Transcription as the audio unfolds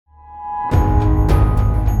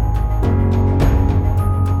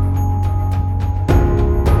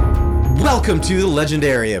Welcome to the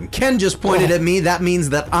Legendarium. Ken just pointed at me. That means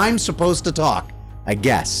that I'm supposed to talk, I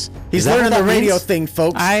guess. He's learning the radio thing,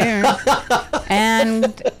 folks. And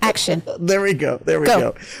action. There we go.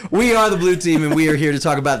 We are the Blue Team, and we are here to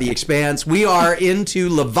talk about The Expanse. We are into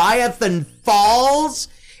Leviathan Falls.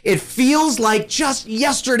 It feels like just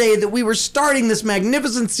yesterday that we were starting this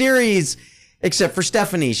magnificent series, except for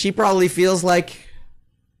Stephanie. She probably feels like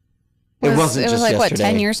it wasn't just like, yesterday.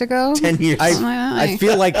 What, 10 years ago? 10 years. I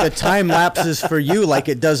feel like the time lapses for you like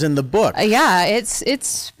it does in the book. Yeah,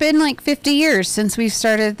 it's been like 50 years since we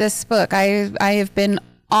started this book. I have been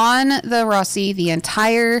on the Rossi the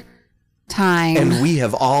entire time. And we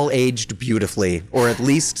have all aged beautifully, or at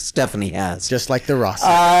least Stephanie has. Just like the Rossi.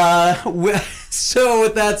 So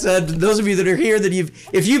with that said, those of you that are here,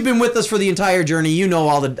 if you've been with us for the entire journey, you know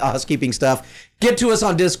all the housekeeping stuff. Get to us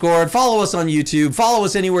on Discord, follow us on YouTube, follow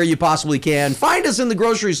us anywhere you possibly can. Find us in the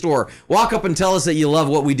grocery store. Walk up and tell us that you love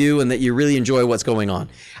what we do and that you really enjoy what's going on.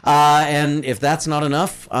 And if that's not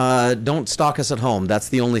enough, don't stalk us at home. That's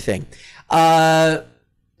the only thing.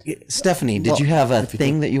 Stephanie, did you have a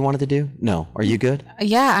thing that you wanted to do? No. Are you good?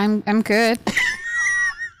 Yeah, I'm good.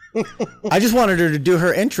 I just wanted her to do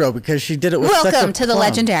her intro because she did it with such a Welcome to the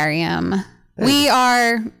plum. Legendarium. We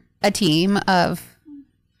are a team of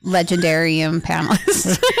Legendarium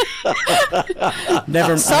panelists.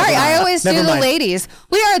 Sorry, I always do the ladies.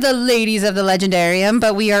 We are the ladies of the Legendarium,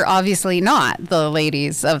 but we are obviously not the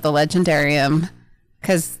ladies of the Legendarium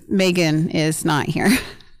because Megan is not here.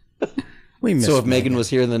 So if Megan was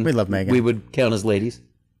here, then we love Megan. We would count as ladies.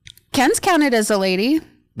 Ken's counted as a lady.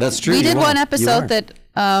 That's true. We did one episode that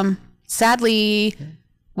sadly,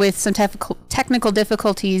 with some technical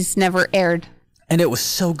difficulties, never aired. And it was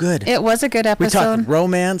so good. It was a good episode. We talked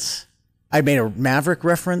romance. I made a Maverick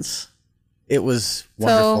reference. It was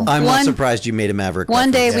wonderful. I'm not surprised you made a Maverick reference.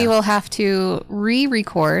 One day we will have to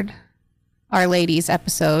re-record our ladies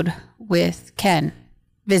episode with Ken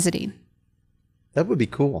visiting. That would be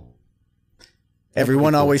cool.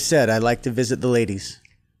 Everyone always said, I like to visit the ladies.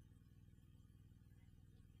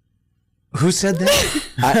 Who said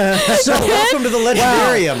that? So welcome to the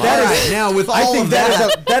Legendarium. Wow, all right, now with all of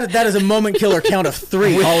that. That is a moment killer count of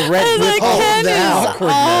 3 already. With all of that awkwardness,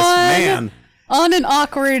 man. On an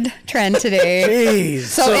awkward trend today. Jeez.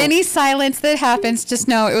 So any silence that happens, just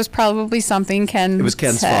know it was probably something Ken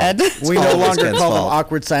said. Fault. We no longer call them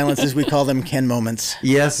awkward silences. We call them Ken moments.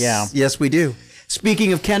 Yes. Yeah. Yes, we do.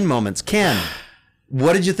 Speaking of Ken moments, Ken,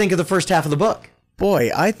 what did you think of the first half of the book?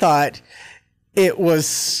 Boy, I thought it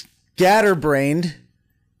was scatterbrained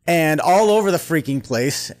and all over the freaking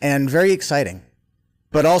place and very exciting,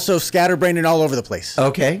 but also scatterbrained and all over the place.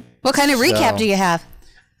 Okay. What kind of recap do you have?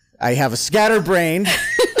 I have a scatterbrained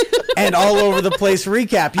and all over the place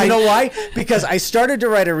recap. You know why? Because I started to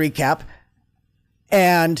write a recap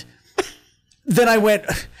and then I went,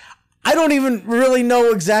 I don't even really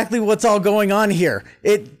know exactly what's all going on here.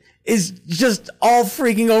 It is just all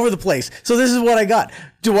freaking over the place. So this is what I got.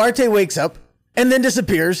 Duarte wakes up and then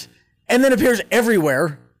disappears and then appears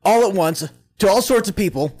everywhere all at once to all sorts of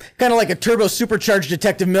people, kind of like a turbo supercharged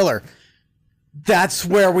Detective Miller. That's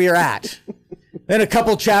where we are at. Then a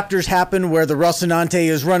couple chapters happen where the Rocinante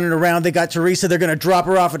is running around. They got Teresa. They're going to drop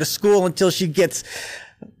her off at a school until she gets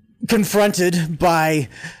confronted by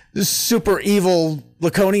this super evil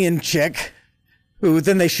Laconian chick who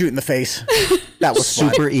then they shoot in the face. That was fun.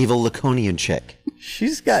 Super evil Laconian chick.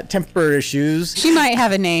 She's got temper issues. She might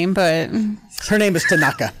have a name, but her name is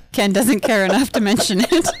Tanaka. Ken doesn't care enough to mention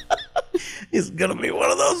it. It's going to be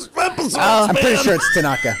one of those episodes. I'm pretty sure it's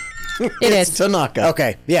Tanaka. It's Tanaka.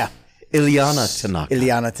 Okay, yeah.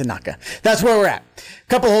 Ileana Tanaka. That's where we're at.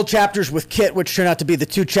 Couple whole chapters with Kit, which turned out to be the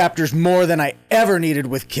 2 chapters more than I ever needed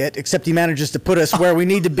with Kit, except he manages to put us where we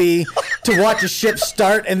need to be to watch a ship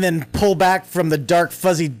start and then pull back from the dark,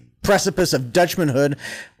 fuzzy precipice of Dutchmanhood.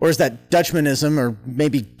 Or is that Dutchmanism or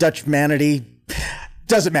maybe Dutchmanity?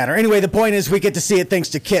 Doesn't matter. Anyway, the point is we get to see it thanks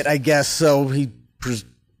to Kit, I guess. So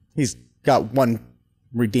he's got one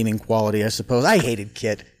redeeming quality, I suppose. I hated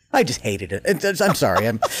Kit. I just hated it. I'm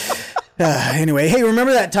sorry. Anyway, hey,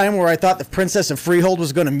 remember that time where I thought the Princess of Freehold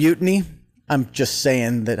was going to mutiny? I'm just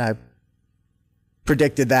saying that I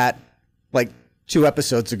predicted that like 2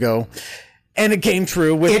 episodes ago. And it came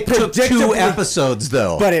true. It took 2 episodes,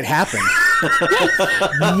 though. But it happened.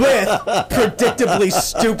 With predictably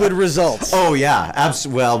stupid results. Oh, yeah.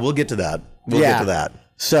 Well, we'll get to that. We'll get to that.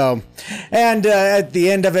 So, and at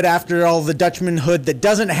the end of it, after all the Dutchman hood that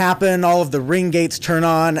doesn't happen, all of the ring gates turn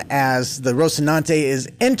on as the Rocinante is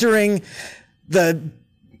entering the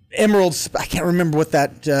Emeralds. I can't remember what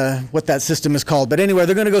that system is called, but anyway,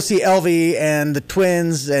 they're going to go see Elvie and the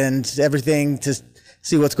twins and everything to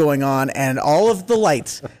see what's going on, and all of the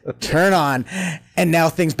lights turn on, and now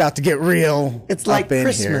things about to get real. It's like up in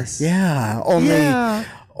Christmas. Here. Yeah,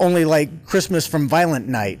 only like Christmas from Violent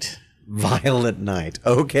Night. Violent Night.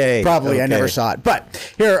 Okay. Probably. Okay. I never saw it.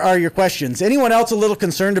 But here are your questions. Anyone else a little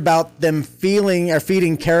concerned about them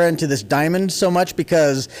feeding Kara into this diamond so much?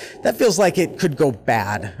 Because that feels like it could go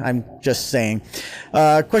bad. I'm just saying.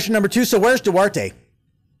 Question number 2. So where's Duarte?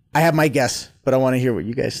 I have my guess, but I want to hear what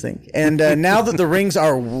you guys think. And now that the rings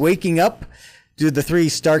are waking up, do the 3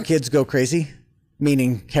 star kids go crazy?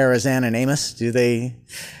 Meaning Kara, Zan, and Amos? Do they?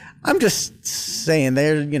 I'm just saying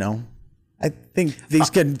they're, I think things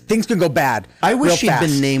can go bad. I wish she'd fast.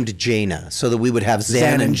 been named Jaina so that we would have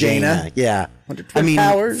Zan and Jaina. Yeah. I mean,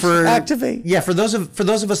 powers activate. Yeah, for those of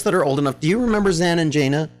us that are old enough, do you remember Zan and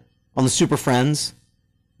Jaina on the Super Friends?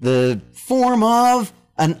 The form of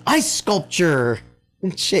an ice sculpture.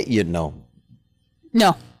 Shit, you'd know.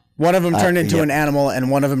 No. One of them turned into an animal, and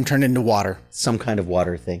one of them turned into water. Some kind of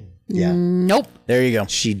water thing. Yeah. Nope. There you go.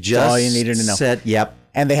 She just That's all you needed to know. Said, yep.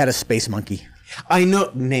 And they had a space monkey. I know,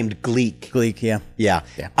 named Gleek. Gleek, yeah. Yeah.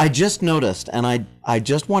 Yeah. I just noticed, and I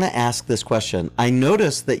just want to ask this question. I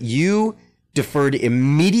noticed that you deferred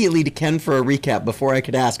immediately to Ken for a recap before I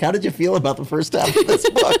could ask. How did you feel about the first half of this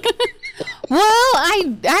book? Well,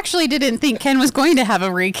 I actually didn't think Ken was going to have a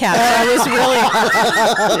recap. I was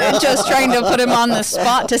really just trying to put him on the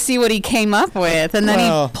spot to see what he came up with. And then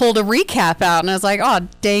he pulled a recap out, and I was like, oh,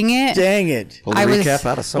 dang it. Dang it. Pulled a recap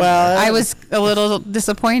out of somewhere. Well, I was a little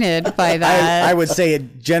disappointed by that. I would say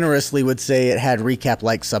it generously would say it had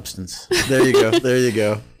recap-like substance. There you go. There you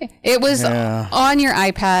go. It was on your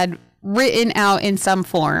iPad, written out in some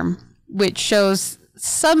form, which shows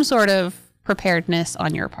some sort of preparedness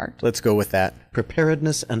on your part. Let's go with that.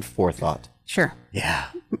 Preparedness and forethought. Sure. Yeah.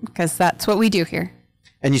 Because that's what we do here.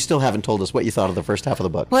 And you still haven't told us what you thought of the first half of the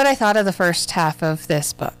book. What I thought of the first half of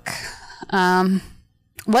this book.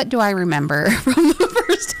 What do I remember from the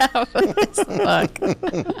first half of this book?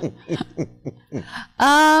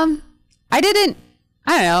 I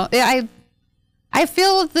don't know. I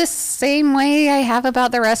feel the same way I have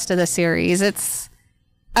about the rest of the series. It's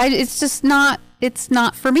just not. It's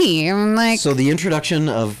not for me. I'm like, so the introduction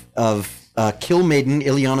of Kill Maiden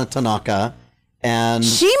Ilyana Tanaka, and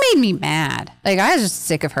she made me mad. Like, I was just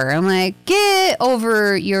sick of her. I'm like, get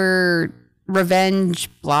over your revenge,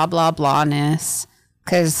 blah blah blahness,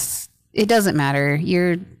 because it doesn't matter.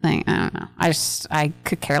 You're like, I don't know. I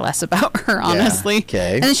could care less about her, honestly.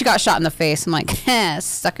 Okay. And then she got shot in the face. I'm like,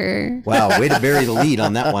 sucker. Wow, way to bury the lead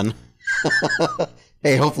on that one.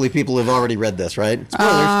 Hey, hopefully people have already read this, right?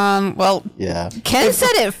 Spoilers. Well, yeah. Ken said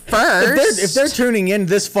it first. If they're tuning in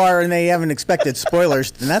this far and they haven't expected spoilers,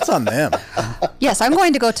 then that's on them. Yes, I'm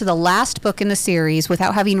going to go to the last book in the series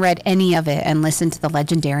without having read any of it and listen to the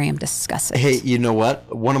Legendarium discuss it. Hey, you know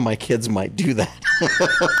what? One of my kids might do that.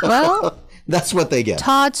 Well, that's what they get.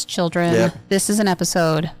 Todd's children. Yep. This is an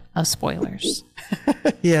episode of spoilers.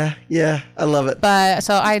 Yeah, I love it. But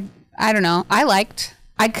so I don't know.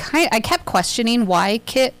 I kept questioning why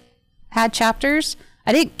Kit had chapters.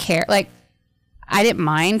 I didn't care. Like, I didn't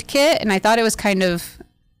mind Kit, and I thought it was kind of.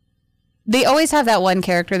 They always have that one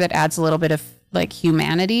character that adds a little bit of like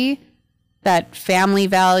humanity, that family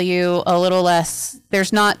value, a little less. They're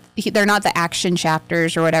not the action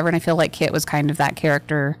chapters or whatever, and I feel like Kit was kind of that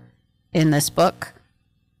character in this book.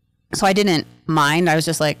 So I didn't mind. I was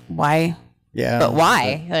just like, why? Yeah. But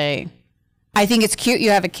why? Like, I think it's cute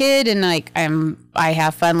you have a kid, and like I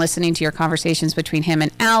have fun listening to your conversations between him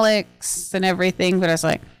and Alex and everything, but I was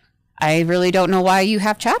like, I really don't know why you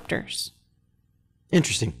have chapters.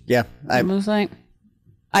 Interesting. Yeah. I was like,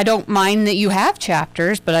 I don't mind that you have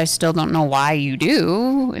chapters, but I still don't know why you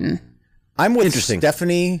do. And I'm with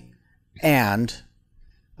Stephanie, and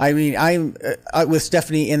I mean, I'm with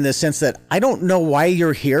Stephanie in the sense that I don't know why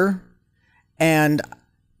you're here,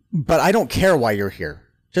 but I don't care why you're here.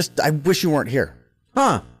 Just, I wish you weren't here.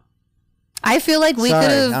 Huh. I feel like we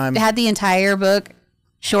could have had the entire book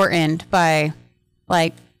shortened by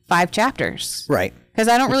like 5 chapters. Right. Because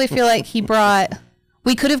I don't really feel like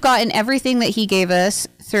we could have gotten everything that he gave us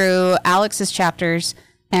through Alex's chapters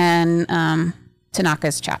and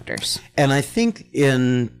Tanaka's chapters. And I think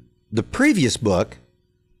in the previous book,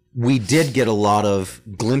 we did get a lot of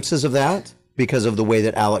glimpses of that because of the way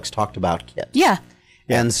that Alex talked about Kit. Yeah.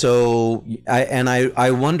 And so,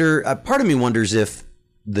 I wonder, part of me wonders if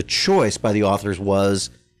the choice by the authors was,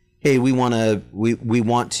 hey, we want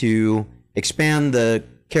to expand the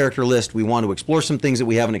character list. We want to explore some things that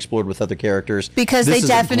we haven't explored with other characters. Because they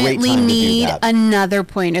definitely need another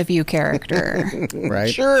point of view character.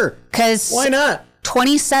 Right. Sure. Because why not?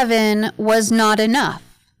 27 was not enough.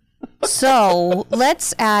 So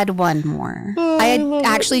let's add one more. I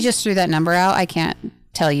actually just threw that number out. I can't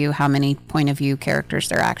tell you how many point of view characters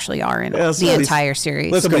there actually are in the entire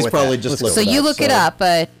series. Somebody's probably just so you look it up,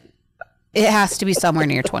 but it has to be somewhere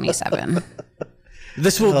near 27.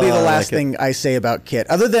 This will be the last thing I say about Kit.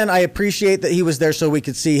 Other than I appreciate that he was there so we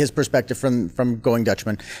could see his perspective from Going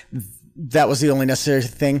Dutchman. That was the only necessary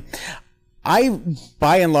thing. I,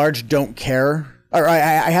 by and large, don't care, or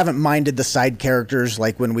I haven't minded the side characters,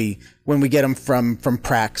 like when we get them from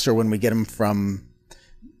Prax, or when we get them from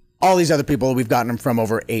all these other people. We've gotten them from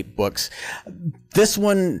over 8 books. This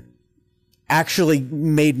one actually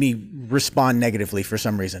made me respond negatively for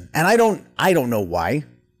some reason, and I don't know why.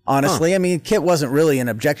 Honestly, I mean, Kit wasn't really an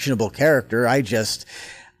objectionable character.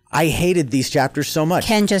 I hated these chapters so much.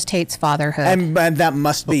 Ken just hates fatherhood. And that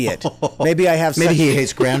must be it. Maybe I have. Maybe he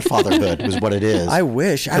hates grandfatherhood. Was what it is. I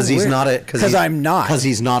wish. Because he's not a. Because I'm not. Because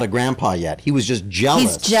he's not a grandpa yet. He was just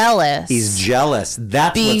jealous. He's jealous. He's jealous.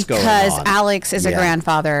 That's what's going on. Because Alex is a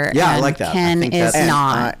grandfather. Yeah, and I like that. Ken is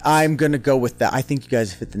not. I'm going to go with that. I think you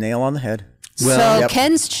guys hit the nail on the head. Well,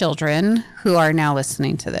 Ken's children, who are now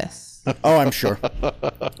listening to this. Oh, I'm sure.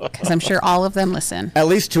 Because I'm sure all of them listen. At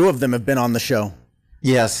least 2 of them have been on the show.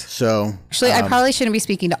 Yes. So actually, I probably shouldn't be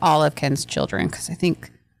speaking to all of Ken's children because I think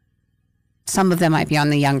some of them might be on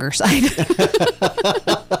the younger side.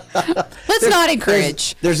 Let's not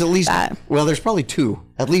encourage. There's at least that. Well, there's probably 2,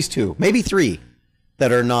 at least 2, maybe 3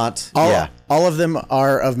 that are not. All of them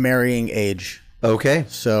are of marrying age. Okay.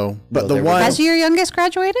 So, but the one has your youngest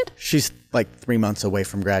graduated? She's like 3 months away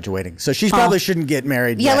from graduating, so she probably shouldn't get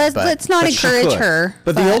married. Yeah, yet, let's not encourage her.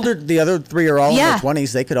 But the other 3 are all in their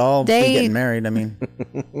 20s. They could all be getting married. I mean,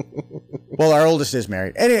 well, our oldest is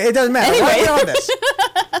married. Anyway, it doesn't matter. Why are we on this?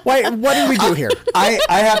 Why? What did we do here? I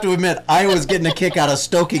have to admit, I was getting a kick out of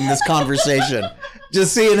stoking this conversation,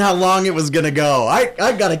 just seeing how long it was going to go.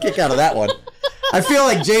 I got a kick out of that one. I feel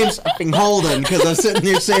like James fucking Holden because I'm sitting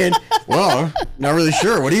here saying, well, not really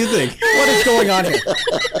sure. What do you think? What is going on here?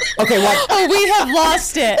 Okay, what? Oh, we have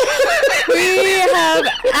lost it. We have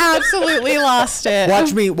absolutely lost it.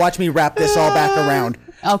 Watch me wrap this all back around.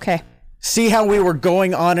 Okay. See how we were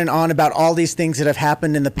going on and on about all these things that have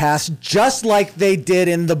happened in the past, just like they did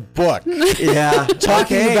in the book. Yeah.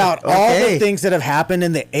 Talking about all the things that have happened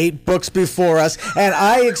in the 8 books before us. And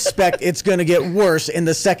I expect it's going to get worse in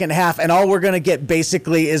the second half. And all we're going to get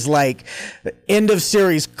basically is like end of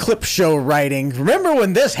series clip show writing. Remember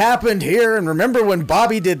when this happened here? And remember when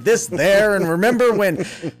Bobby did this there? And remember when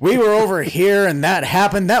we were over here and that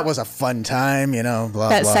happened? That was a fun time, you know, blah,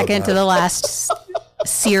 that blah, second blah. to the last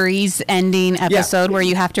series ending episode where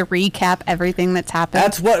you have to recap everything that's happened.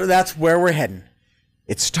 That's where we're heading.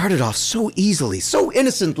 It started off so easily, so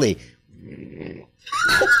innocently,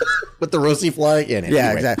 with the Rosie fly in it. Yeah,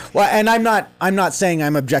 anyway. exactly. Well, and I'm not saying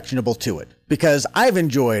I'm objectionable to it because I've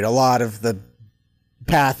enjoyed a lot of the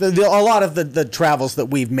path, a lot of the travels that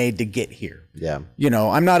we've made to get here. Yeah. You know,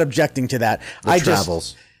 I'm not objecting to that.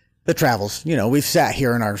 The travels. You know, we've sat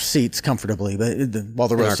here in our seats comfortably, but while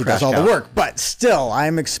the Rosie does all the work. But still,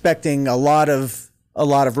 I'm expecting a lot of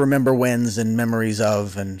remember whens and memories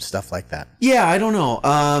of and stuff like that. Yeah, I don't know.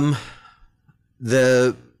 I'm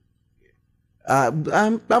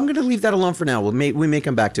going to leave that alone for now. We may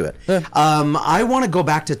come back to it. I want to go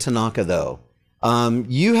back to Tanaka though.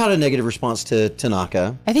 You had a negative response to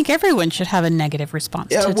Tanaka. I think everyone should have a negative response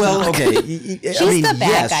to Tanaka. Well, okay. She's the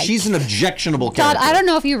bad guy. She's an objectionable Todd, character. I don't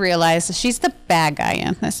know if you realize she's the bad guy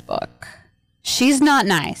in this book. She's not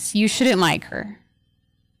nice. You shouldn't like her.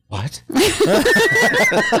 What? But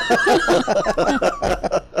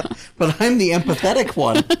I'm the empathetic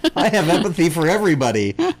one. I have empathy for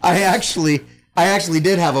everybody. I actually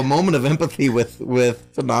did have a moment of empathy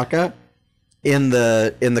with Tanaka in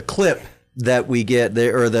the clip that we get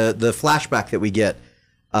there, or the flashback that we get.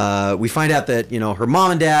 We find out that, you know, her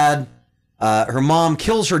mom and dad, her mom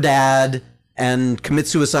kills her dad and commits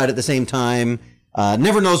suicide at the same time.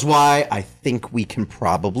 Never knows why. I think we can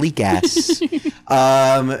probably guess.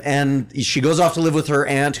 And she goes off to live with her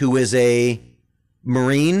aunt, who is a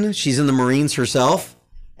Marine. She's in the Marines herself.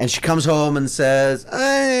 And she comes home and says,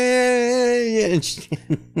 and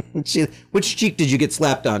she, which cheek did you get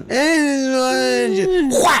slapped on?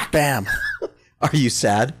 Whack! Bam. Are you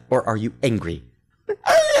sad or are you angry?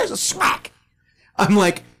 There's a smack. I'm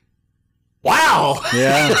like, wow.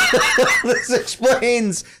 Yeah. This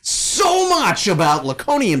explains so much about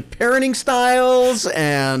Laconian parenting styles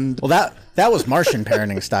and... Well, that was Martian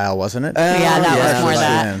parenting style, wasn't it? Yeah, that was more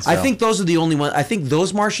that. I think those are the only ones. I think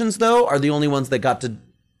those Martians, though, are the only ones that got to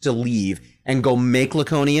leave and go make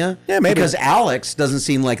Laconia. Yeah, maybe. Because Alex doesn't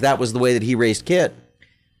seem like that was the way that he raised Kit.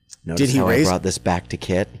 Notice Did he how raise- I brought this back to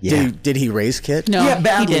Kit? Yeah. Did he raise Kit? No, Yeah, he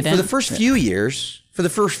badly didn't. for the first few years. For the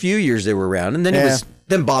first few years they were around, and then it was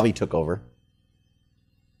then Bobby took over.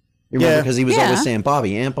 You remember Yeah. because he was Yeah. always saying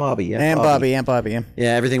Bobby, Aunt Bobby, Aunt Bobby, Aunt Bobby. Yeah.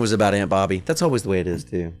 Yeah, everything was about Aunt Bobby. That's always the way it is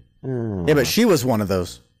too. Yeah, but she was one of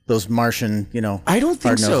those Martian, I don't think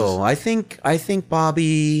hard so. noses. I think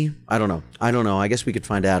Bobby. I don't know. I guess we could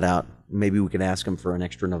find that out. Maybe we could ask him for an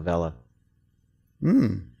extra novella.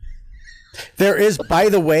 There is, by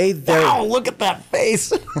the way, Wow! Look at that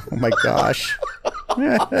face. Oh my gosh.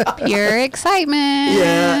 Pure excitement.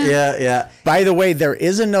 yeah. By the way, there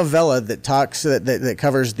is a novella that talks that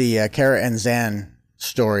covers the Kara and Zan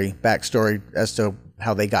backstory as to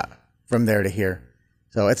how they got from there to here.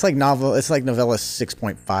 So it's like novella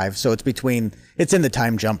 6.5. So it's in the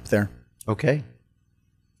time jump there. Okay.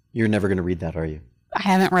 You're never going to read that, are you? I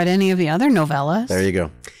haven't read any of the other novellas. There you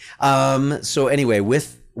go. So anyway,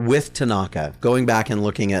 with Tanaka, going back and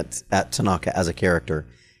looking at Tanaka as a character,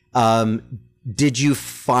 did you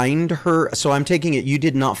find her? So I'm taking it you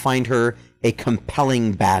did not find her a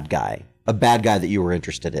compelling bad guy, a bad guy that you were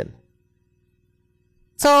interested in.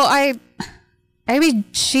 So I mean,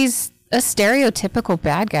 she's a stereotypical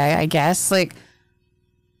bad guy, I guess. Like,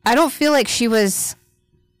 I don't feel like she was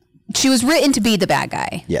written to be the bad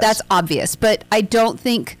guy. Yes. That's obvious. But I don't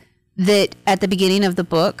think that at the beginning of the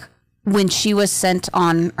book, when she was sent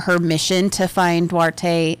on her mission to find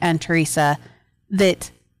Duarte and Teresa,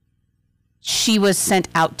 that she was sent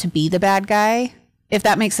out to be the bad guy, if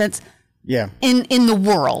that makes sense. Yeah. In the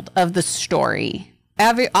world of the story.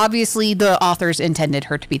 Obviously, the authors intended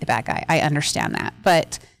her to be the bad guy. I understand that.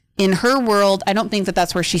 But in her world, I don't think that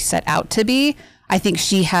that's where she set out to be. I think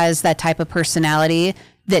she has that type of personality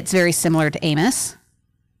that's very similar to Amos,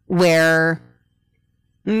 where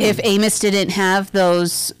if Amos didn't have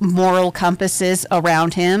those moral compasses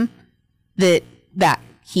around him, that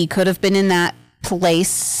he could have been in that place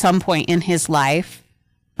some point in his life.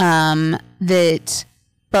 But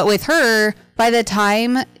with her, by the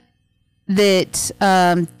time that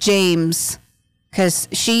James, because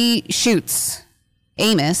she shoots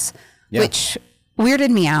Amos, which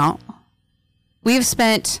weirded me out. We've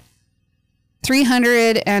spent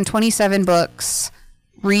 327 books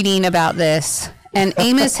reading about this, and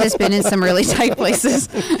Amos has been in some really tight places.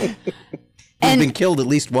 He's been killed at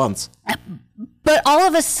least once. But all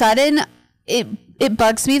of a sudden, it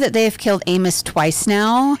bugs me that they've killed Amos twice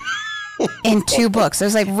now in 2 books. I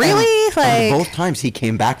was like, really? And both times he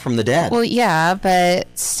came back from the dead. Well, yeah, but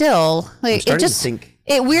still, like, starting to think-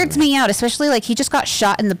 it weirds me out, especially like he just got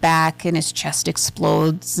shot in the back and his chest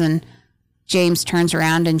explodes, and James turns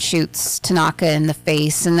around and shoots Tanaka in the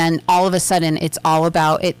face, and then all of a sudden it's all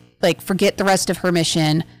about it. Like, forget the rest of her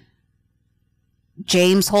mission.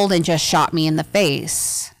 James Holden just shot me in the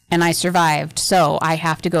face, and I survived, so I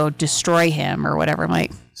have to go destroy him or whatever. I'm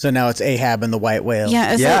like, So now it's Ahab and the white whale.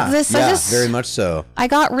 yeah, it's like this. yeah, very much so. I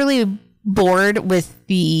got really bored with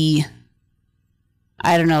the,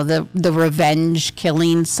 I don't know, the revenge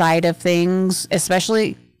killing side of things,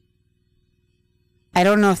 especially. I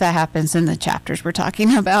don't know if that happens in the chapters we're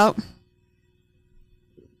talking about.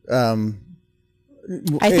 I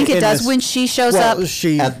think it does when she shows up.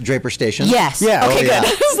 At Draper Station? Yes. Yeah. Okay, Oh, good. yeah.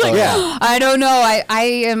 I was like, yeah. I don't know. I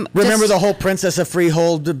am. Remember just, the whole Princess of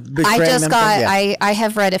Freehold betraying I just them got. thing? Yeah. I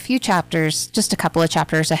have read a few chapters, just a couple of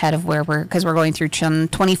chapters ahead of where because we're going through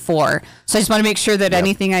 24. So I just want to make sure that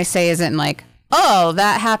anything I say isn't like, oh,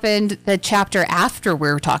 that happened the chapter after we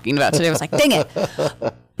were talking about today. I was like, dang it.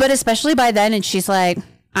 But especially by then, and she's like,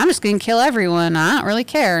 I'm just going to kill everyone. I don't really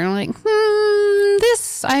care. And I'm like,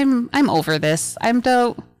 I'm over this. I'm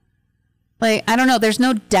dope. Like, I don't know. There's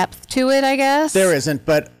no depth to it, I guess. There isn't,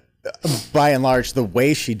 but by and large, the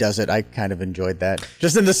way she does it, I kind of enjoyed that.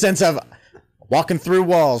 Just in the sense of walking through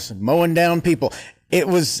walls, mowing down people. It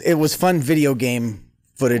was fun video game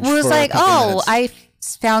footage. It was for like, a couple minutes. I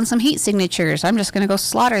found some heat signatures. I'm just going to go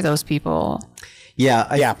slaughter those people.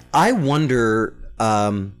 Yeah. I wonder,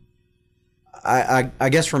 I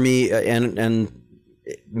guess for me, and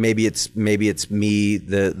maybe it's me,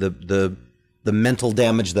 the mental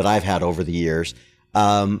damage that I've had over the years.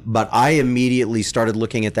 But I immediately started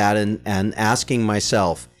looking at that and asking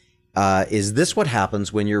myself, is this what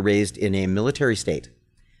happens when you're raised in a military state?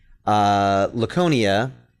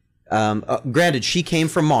 Laconia, granted, she came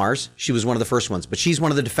from Mars. She was one of the first ones, but she's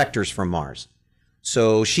one of the defectors from Mars.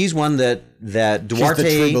 So she's one that Duarte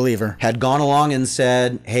She's the true believer. had gone along and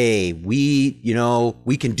said, hey, we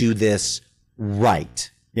can do this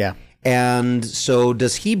right. Yeah. And so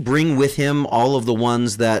does he bring with him all of the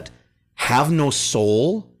ones that have no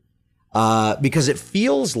soul? because it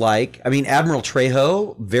feels like, I mean, Admiral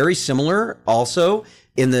Trejo, very similar also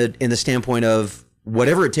in the standpoint of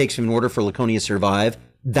whatever it takes in order for Laconia to survive,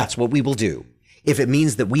 that's what we will do. If it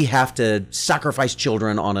means that we have to sacrifice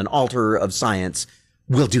children on an altar of science,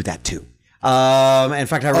 we'll do that too. In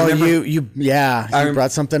fact, I remember you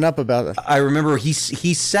brought something up about it. I remember he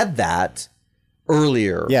said that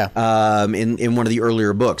earlier. Yeah. In one of the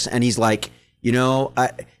earlier books, and he's like,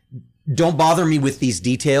 don't bother me with these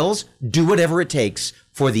details. Do whatever it takes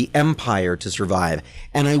for the Empire to survive.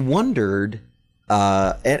 And I wondered,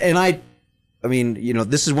 I mean,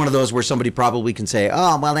 this is one of those where somebody probably can say,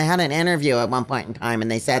 oh, well, they had an interview at one point in time and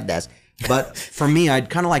they said this. But for me, I'd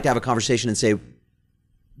kind of like to have a conversation and say,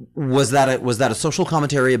 was that a social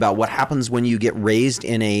commentary about what happens when you get raised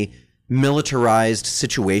in a militarized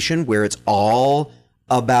situation where it's all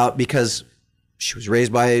about, because she was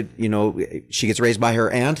raised by, she gets raised by her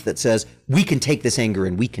aunt that says, we can take this anger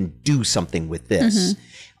and we can do something with this.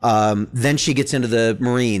 Mm-hmm. Then she gets into the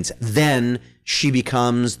Marines. Then she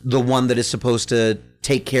becomes the one that is supposed to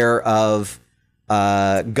take care of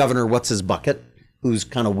Governor What's-His-Bucket, who's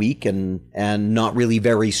kind of weak and not really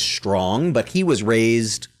very strong, but he was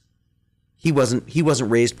raised. He wasn't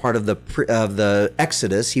raised part of the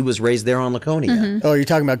Exodus. He was raised there on Laconia. Mm-hmm. Oh, you're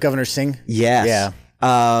talking about Governor Singh? Yes. Yeah.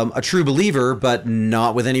 A true believer, but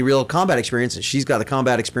not with any real combat experience. She's got the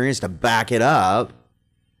combat experience to back it up.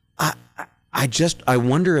 I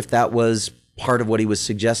wonder if that was part of what he was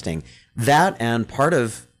suggesting. That and part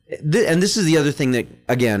of, and this is the other thing that,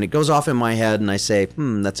 again, it goes off in my head and I say,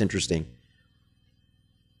 that's interesting.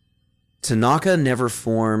 Tanaka never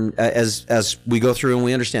formed, as we go through and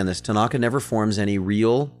we understand this, Tanaka never forms any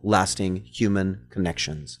real, lasting human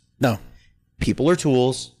connections. No. People are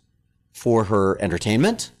tools for her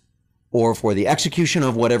entertainment or for the execution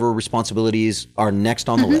of whatever responsibilities are next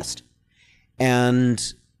on the list.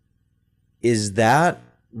 And is that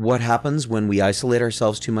what happens when we isolate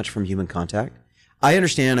ourselves too much from human contact? I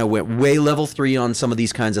understand I went way level 3 on some of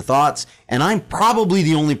these kinds of thoughts, and I'm probably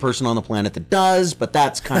the only person on the planet that does, but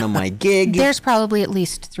that's kind of my gig. There's probably at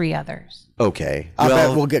least 3 others. Okay. I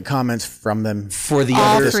bet we'll get comments from them. For the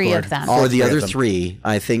all other 3 of them. For the other 3,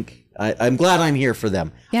 I think I'm glad I'm here for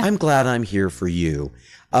them. Yeah. I'm glad I'm here for you.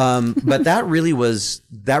 But that really was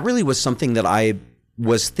something that I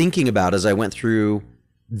was thinking about as I went through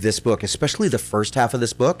this book, especially the first half of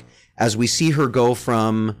this book, as we see her go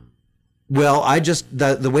from, well,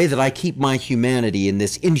 the way that I keep my humanity in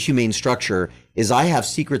this inhumane structure is I have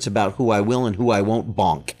secrets about who I will and who I won't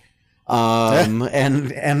bonk.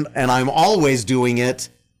 And I'm always doing it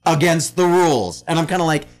against the rules. And I'm kind of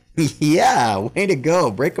like, yeah, way to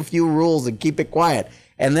go. Break a few rules and keep it quiet.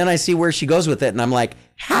 And then I see where she goes with it. And I'm like,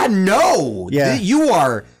 no, yeah. You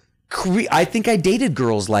are... I think I dated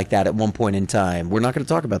girls like that at one point in time. We're not going to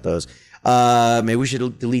talk about those. Maybe we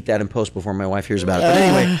should delete that in post before my wife hears about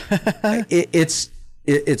it. But anyway,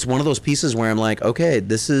 it's one of those pieces where I'm like, okay,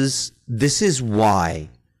 this is why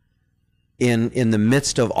in the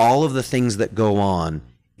midst of all of the things that go on,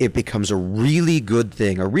 it becomes a really good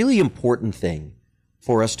thing, a really important thing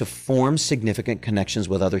for us to form significant connections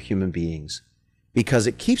with other human beings, because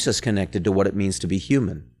it keeps us connected to what it means to be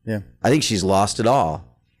human. Yeah. I think she's lost it all.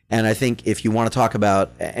 And I think if you want to talk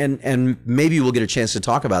about, and maybe we'll get a chance to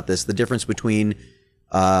talk about this, the difference between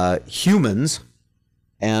humans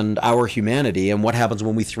and our humanity and what happens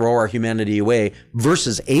when we throw our humanity away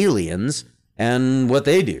versus aliens and what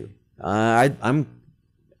they do. I'm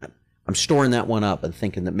storing that one up and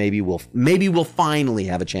thinking that maybe we'll finally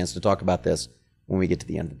have a chance to talk about this when we get to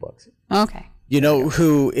the end of the books. Okay. You know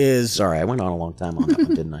who is... Sorry, I went on a long time on that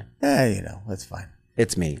one, didn't I? That's fine.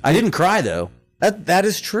 It's me. I didn't cry, though. That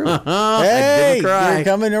is true. I Hey, didn't cry. you're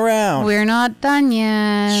coming around. We're not done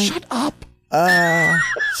yet. Shut up.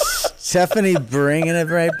 Stephanie bringing it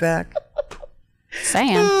right back.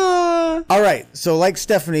 Saying. All right. So like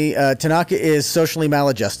Stephanie, Tanaka is socially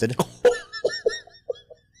maladjusted.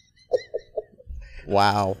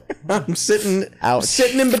 Wow. I'm sitting Ouch.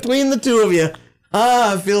 in between the two of you.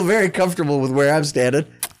 I feel very comfortable with where I'm standing.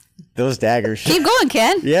 Those daggers. Keep going,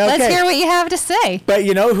 Ken. Yeah, Let's okay. hear what you have to say. But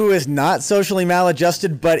you know who is not socially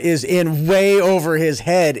maladjusted but is in way over his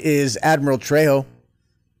head is Admiral Trejo.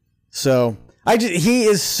 So he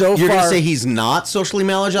is so You're far. going to say he's not socially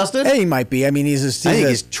maladjusted? He might be. I mean, I think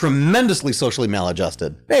he's tremendously socially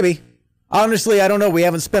maladjusted. maybe. Honestly, I don't know. We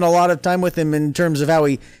haven't spent a lot of time with him in terms of how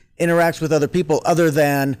he interacts with other people, other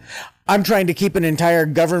than I'm trying to keep an entire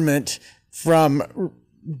government from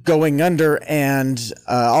going under, and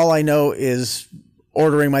all I know is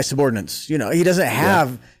ordering my subordinates. He doesn't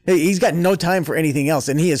have He's got no time for anything else,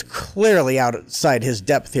 and he is clearly outside his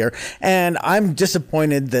depth here. And I'm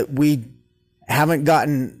disappointed that we haven't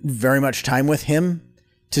gotten very much time with him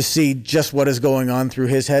to see just what is going on through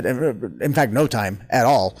his head. And in fact, no time at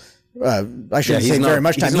all. I shouldn't say very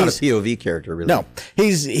much time. He's not a POV character, really. No, he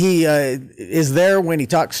is there when he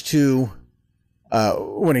talks to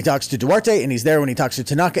Duarte, and he's there when he talks to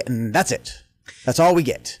Tanaka, and that's it. That's all we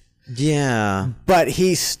get. Yeah, but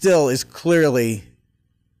he still is clearly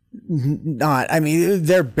not. I mean,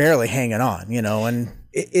 they're barely hanging on, and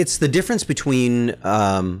it's the difference between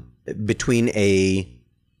an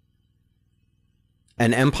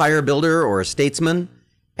empire builder or a statesman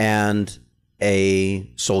and a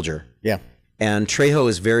soldier. Yeah. And Trejo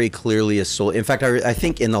is very clearly a soldier. In fact, I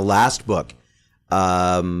think in the last book,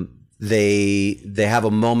 they have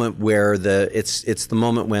a moment where it's the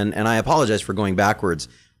moment when, and I apologize for going backwards,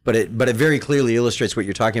 but it very clearly illustrates what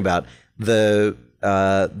you're talking about. The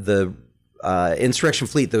insurrection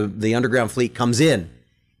fleet, the underground fleet comes in,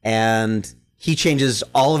 and he changes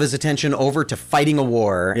all of his attention over to fighting a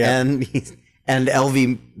war. Yeah. And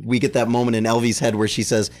Elvie, we get that moment in Elvie's head where she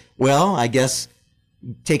says, well, I guess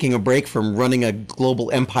taking a break from running a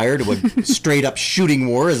global empire to a straight up shooting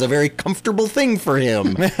war is a very comfortable thing for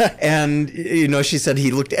him. And, she said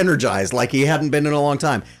he looked energized like he hadn't been in a long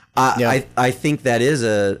time. I think that is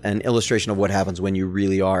an illustration of what happens when you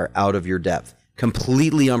really are out of your depth,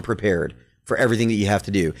 completely unprepared for everything that you have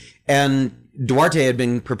to do. And Duarte had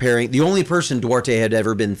been preparing. The only person Duarte had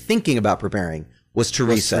ever been thinking about preparing was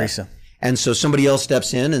Teresa. And so somebody else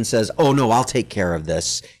steps in and says, oh, no, I'll take care of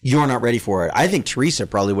this. You're not ready for it. I think Teresa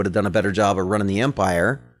probably would have done a better job of running the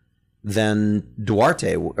empire than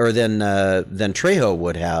Duarte or than Trejo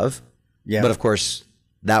would have. Yeah. But, of course,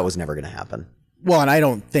 that was never going to happen. Well, and I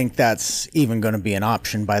don't think that's even going to be an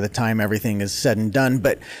option by the time everything is said and done.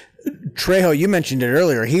 But Trejo, you mentioned it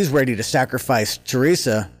earlier. He's ready to sacrifice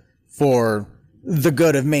Teresa for the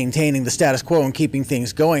good of maintaining the status quo and keeping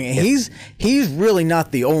things going. And he's really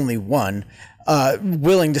not the only one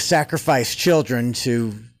willing to sacrifice children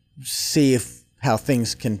to see how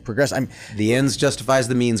things can progress. The ends justifies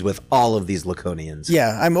the means with all of these Laconians.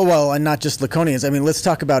 Yeah, and not just Laconians. I mean, let's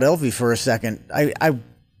talk about Elvie for a second. I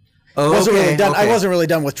wasn't really done. Okay. I wasn't really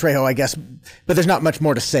done with Trejo, I guess, but there's not much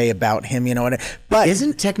more to say about him, But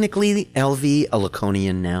isn't technically Elvie a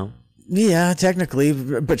Laconian now? Yeah, technically,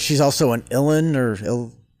 but she's also an Illan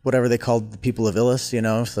or whatever they called the people of Illis,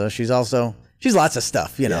 So she's lots of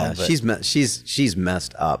stuff, Yeah, but she's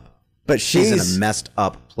messed up. But she's in a messed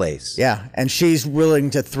up place. Yeah, and she's willing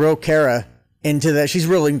to throw Kara into that. She's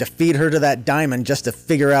willing to feed her to that diamond just to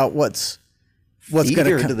figure out what's going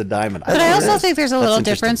to come to the diamond. But I also think there's a little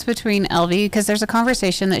difference between Elvie, because there's a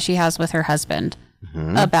conversation that she has with her husband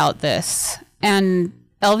about this, and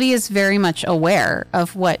Elvie is very much aware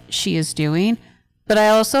of what she is doing, but I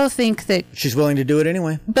also think that she's willing to do it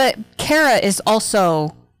anyway. But Kara is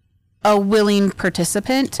also a willing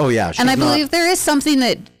participant. Oh yeah, and I believe there is something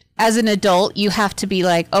that, as an adult, you have to be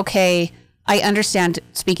like, okay, I understand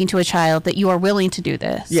speaking to a child that you are willing to do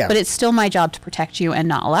this, but it's still my job to protect you and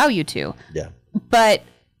not allow you to. Yeah. But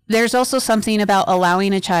there's also something about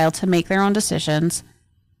allowing a child to make their own decisions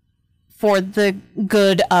for the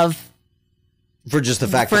good of. For just the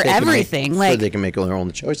fact that they everything, so they can make their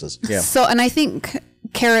own choices. Yeah. So, and I think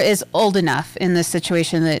Kara is old enough in this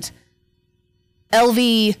situation that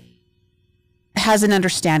Elvie has an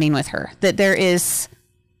understanding with her that there is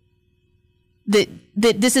that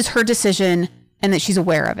this is her decision and that she's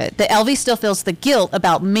aware of it. That Elvie still feels the guilt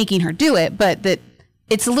about making her do it, but that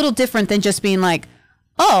it's a little different than just being like,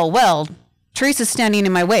 oh, well, Teresa's standing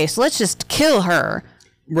in my way, so let's just kill her.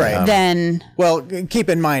 Right. Well, keep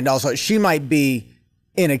in mind also, she might be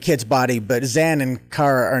in a kid's body, but Zan and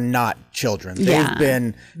Kara are not children.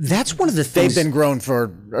 That's one of the things. They've been grown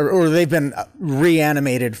or they've been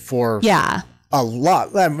reanimated for a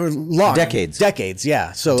lot, long. Decades,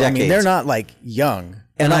 yeah. So, I mean, they're not like young.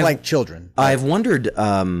 They're not like children. I've wondered,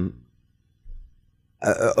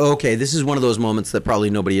 okay, this is one of those moments that probably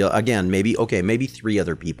nobody, again, maybe three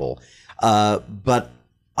other people. But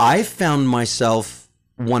I found myself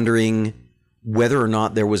wondering whether or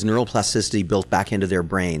not there was neuroplasticity built back into their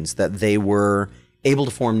brains, that they were able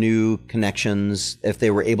to form new connections, if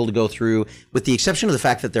they were able to go through, with the exception of the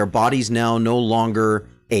fact that their bodies now no longer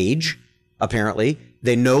age, apparently.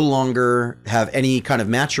 They no longer have any kind of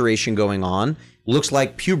maturation going on. Looks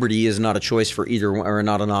like puberty is not a choice for either, or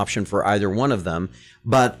not an option for either one of them.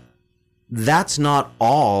 But that's not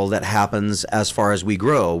all that happens as far as we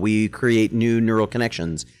grow. We create new neural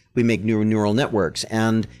connections. We make new neural networks.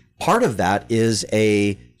 And part of that is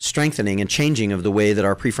a strengthening and changing of the way that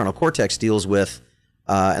our prefrontal cortex deals with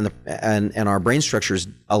and our brain structures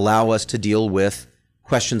allow us to deal with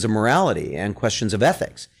questions of morality and questions of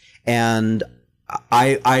ethics. And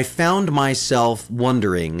I found myself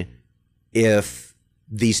wondering if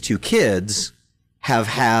these two kids have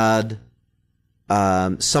had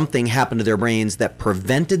something happen to their brains that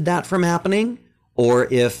prevented that from happening, or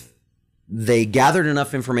if they gathered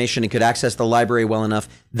enough information and could access the library well enough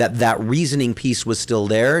that that reasoning piece was still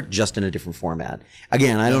there, just in a different format.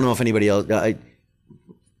 Again, I don't know if anybody else.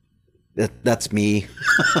 That's me.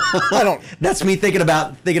 That's me thinking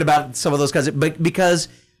about some of those kinds. But because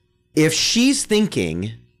if she's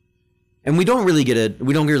thinking, and we don't really get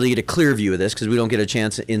a clear view of this because we don't get a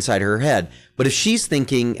chance inside her head. But if she's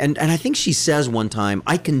thinking, and I think she says one time,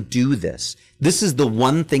 I can do this. This is the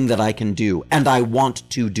one thing that I can do, and I want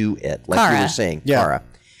to do it. Like Kara. you were saying, Yeah.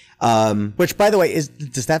 Kara. Which, by the way,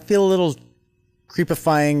 does that feel a little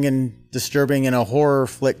creepifying and disturbing in a horror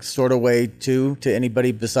flick sort of way too to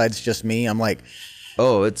anybody besides just me? I'm like,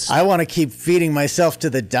 Oh, it's I want to keep feeding myself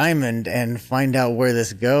to the diamond and find out where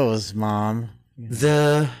this goes, Mom.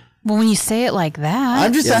 the. Well, when you say it like that,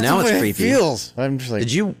 I'm just Yeah, that's now the it's way creepy. it feels. I'm just like,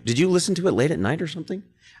 Did you listen to it late at night or something?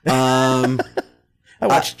 I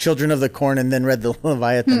watched Children of the Corn and then read the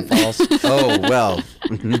Leviathan Falls. Oh, well,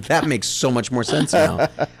 that makes so much more sense now.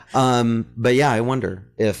 But yeah, I wonder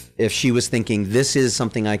if she was thinking this is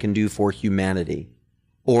something I can do for humanity,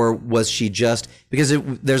 or was she just because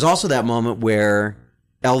there's also that moment where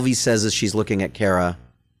Elvie says as she's looking at Kara,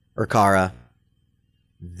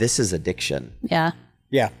 this is addiction. yeah.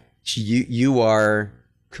 Yeah. You are,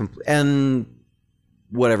 and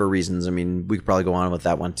whatever reasons. I mean, we could probably go on with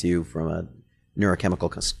that one too from a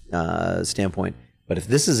neurochemical standpoint. But if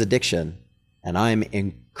this is addiction, and I'm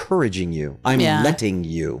encouraging you, I'm letting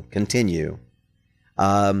you continue.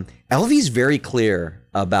 Elvie's very clear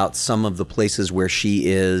about some of the places where she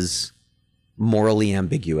is morally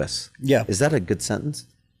ambiguous. Yeah. Is that a good sentence?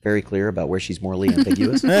 Very clear about where she's morally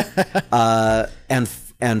ambiguous.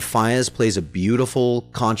 And Faiz plays a beautiful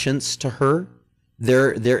conscience to her.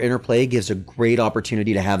 Their interplay gives a great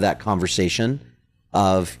opportunity to have that conversation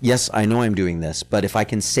of, yes, I know I'm doing this, but if I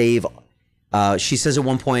can save, she says at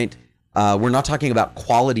one point, we're not talking about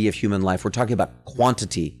quality of human life. We're talking about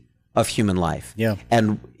quantity of human life. Yeah.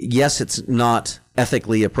 And yes, it's not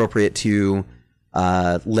ethically appropriate to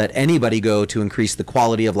let anybody go to increase the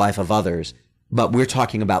quality of life of others, but we're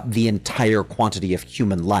talking about the entire quantity of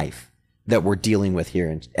human life that we're dealing with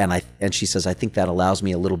here. And she says, I think that allows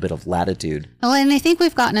me a little bit of latitude. Well, and I think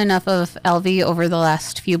we've gotten enough of Elvie over the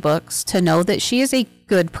last few books to know that she is a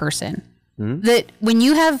good person. That when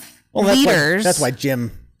you have leaders... That's why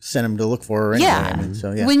Jim sent him to look for her anyway. Yeah. I mean,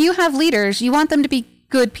 so, yeah. When you have leaders, you want them to be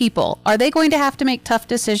good people. Are they going to have to make tough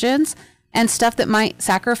decisions and stuff that might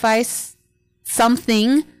sacrifice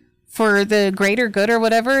something for the greater good or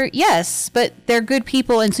whatever? Yes, but they're good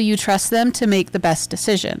people, and so you trust them to make the best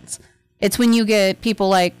decisions. It's when you get people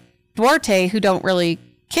like Duarte who don't really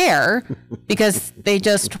care because they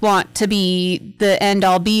just want to be the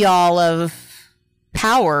end-all be-all of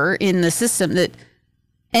power in the system, that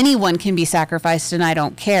anyone can be sacrificed and I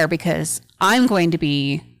don't care because I'm going to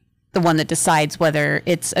be the one that decides whether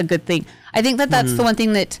it's a good thing. I think that that's the one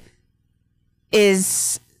thing that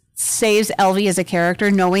saves Elvie as a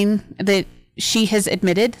character, knowing that she has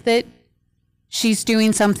admitted that she's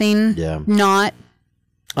doing something not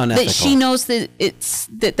Unethical. that she knows that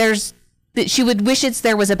she would wish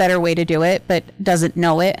there was a better way to do it, but doesn't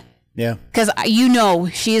know it. Yeah. Because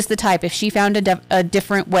she is the type, if she found a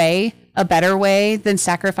different way, a better way than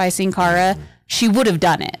sacrificing Kara, she would have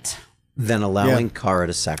done it. Than allowing Kara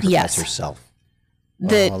to sacrifice herself.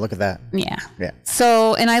 Oh, look at that. Yeah. Yeah.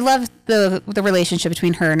 So, and I love the relationship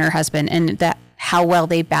between her and her husband, and that how well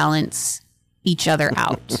they balance each other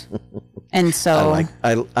out. And so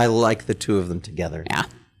I like the two of them together. Yeah.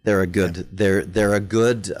 They're a good they're a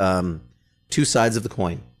good two sides of the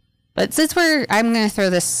coin. But I'm going to throw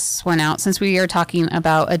this one out, since we are talking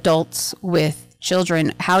about adults with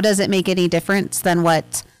children, how does it make any difference than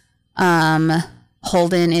what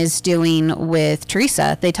Holden is doing with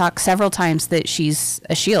Teresa? They talk several times that she's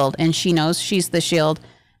a shield, and she knows she's the shield,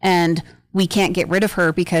 and we can't get rid of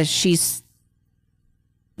her because she's,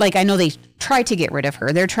 like, I know they try to get rid of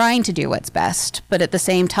her. They're trying to do what's best, but at the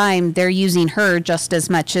same time, they're using her just as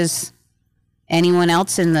much as anyone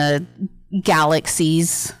else in the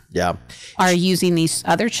galaxies are using these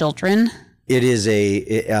other children. It is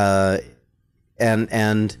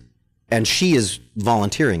and she is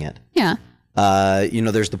volunteering it. Yeah.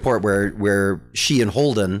 There's the part where she and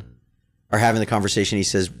Holden are having the conversation. He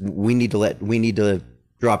says, we need to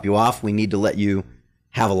drop you off. We need to let you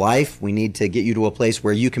have a life. We need to get you to a place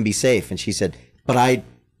where you can be safe. And she said, but I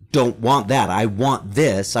don't want that. I want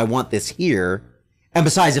this. I want this here. And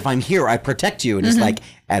besides, if I'm here, I protect you. And it's like,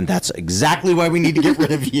 and that's exactly why we need to get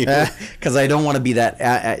rid of you, because I don't want to be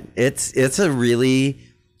that. It's a really,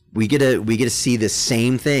 we get to see the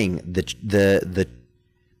same thing. The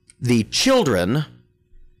children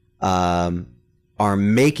are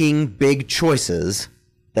making big choices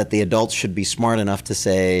that the adults should be smart enough to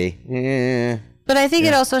say, But I think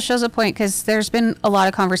it also shows a point, because there's been a lot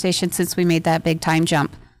of conversation since we made that big time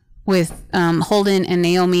jump with Holden and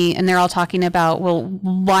Naomi, and they're all talking about, well,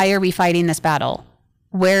 why are we fighting this battle?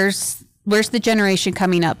 Where's the generation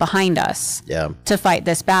coming up behind us to fight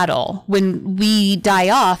this battle? When we die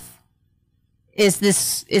off, is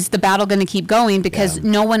the battle going to keep going? Because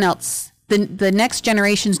no one else, the next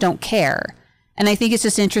generations don't care. And I think it's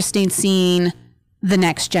just interesting seeing the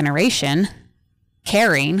next generation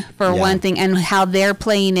caring for one thing, and how they're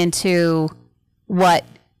playing into what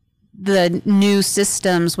the new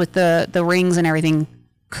systems with the rings and everything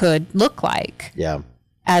could look like.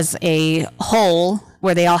 As a whole,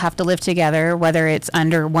 where they all have to live together, whether it's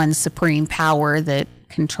under one supreme power that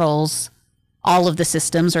controls all of the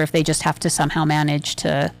systems, or if they just have to somehow manage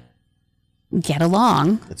to get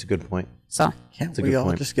along. That's a good point. So can't we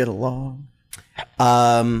all just get along?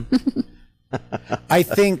 I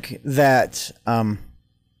think that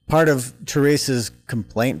part of Teresa's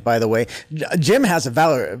complaint, by the way, Jim has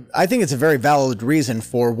I think it's a very valid reason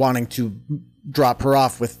for wanting to drop her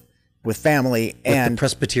off with family and the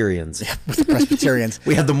Presbyterians. With the Presbyterians.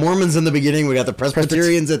 We had the Mormons in the beginning. We got the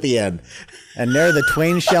Presbyterians at the end. And there the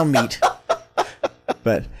twain shall meet.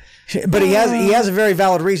 But he has a very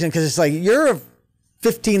valid reason, because it's like, you're a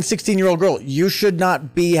 15, 16-year-old girl. You should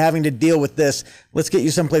not be having to deal with this. Let's get you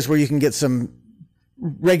someplace where you can get some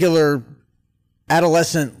regular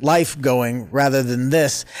adolescent life going rather than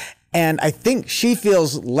this. And I think she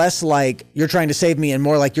feels less like you're trying to save me and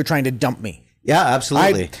more like you're trying to dump me. Yeah,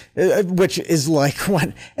 absolutely. Which is like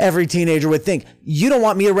what every teenager would think. You don't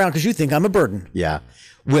want me around because you think I'm a burden. Yeah.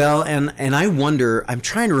 Well, and I wonder, I'm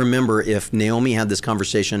trying to remember if Naomi had this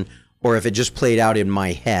conversation or if it just played out in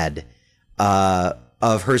my head,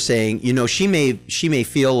 of her saying, she may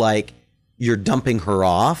feel like you're dumping her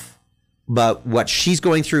off, but what she's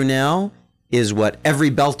going through now is what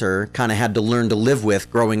every belter kind of had to learn to live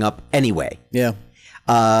with growing up anyway. Yeah.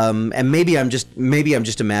 And maybe I'm just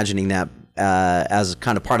imagining that as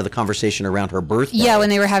kind of part of the conversation around her birthday. Yeah, when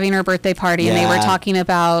they were having her birthday party and they were talking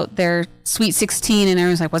about their Sweet 16, and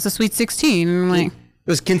everyone's like, "What's a Sweet 16?" And I'm like, "It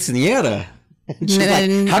was quinceañera." And she's like,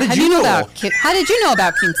 how did you know about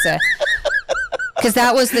quince? Because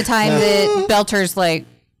that was the time that belters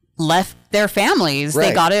left their families. Right.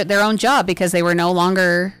 They got their own job because they were no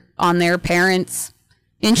longer on their parents'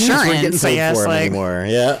 insurance. We're getting paid for them anymore.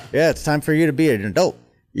 Yeah, it's time for you to be an adult.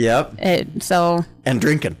 Yep. And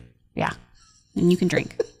drinking. Yeah, and you can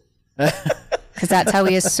drink because that's how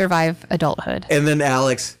we survive adulthood. And then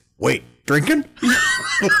Alex, wait, drinking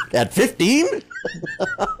at 15?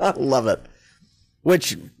 Love it.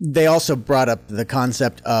 Which they also brought up the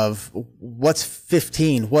concept of what's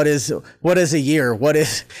 15? What is a year? What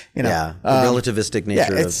is, the relativistic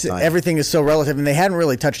nature of time. Everything is so relative, and they hadn't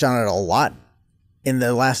really touched on it a lot in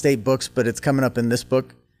the last 8 books, but it's coming up in this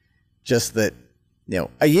book. Just that,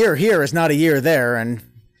 a year here is not a year there, and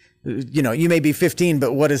you may be 15,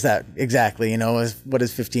 but what is that exactly? What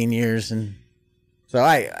is 15 years? And so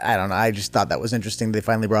I don't know. I just thought that was interesting. They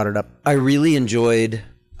finally brought it up. I really enjoyed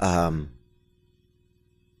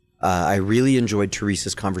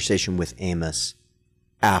Teresa's conversation with Amos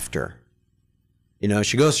after.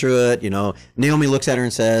 She goes through it. Naomi looks at her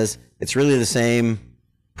and says, "It's really the same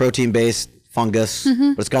protein-based fungus,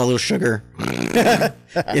 but it's got a little sugar."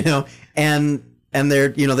 And they're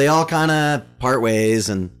they all kind of part ways,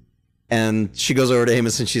 and she goes over to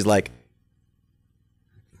Amos and she's like,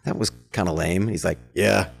 "That was kind of lame." He's like,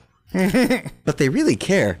 "Yeah." But they really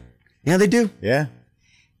care. Yeah, they do. Yeah.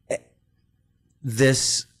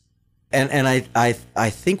 And I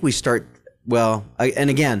think we start, and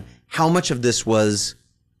again, how much of this was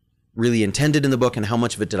really intended in the book and how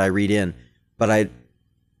much of it did I read in? But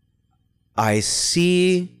I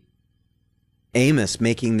see Amos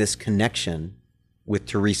making this connection with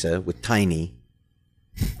Teresa, with Tiny.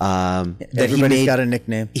 Everybody's got a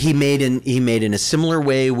nickname. He made in a similar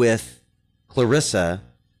way with Clarissa,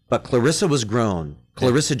 but Clarissa was grown.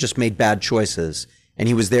 Clarissa just made bad choices, and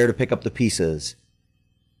he was there to pick up the pieces.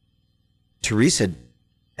 Teresa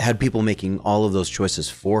had people making all of those choices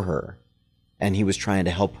for her, and he was trying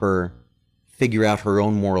to help her figure out her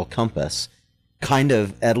own moral compass, kind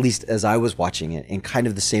of, at least as I was watching it, in kind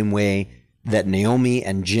of the same way that Naomi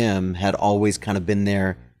and Jim had always kind of been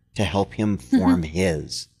there to help him form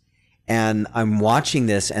his. And I'm watching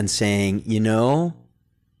this and saying,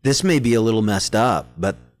 this may be a little messed up,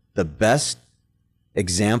 but the best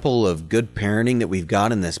example of good parenting that we've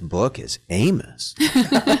got in this book is Amos.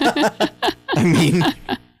 I mean,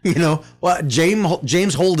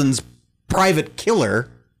 James Holden's private killer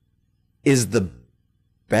is the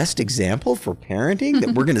best example for parenting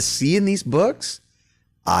that we're going to see in these books.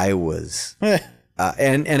 I was,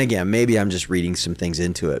 and again, maybe I'm just reading some things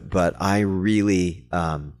into it, but I really,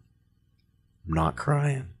 I'm not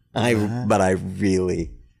crying. But I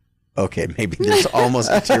really, okay, maybe there's almost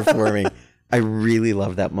a tear forming. I really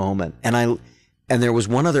love that moment. And there was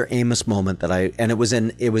one other Amos moment it was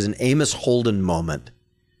an Amos Holden moment.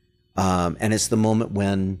 And it's the moment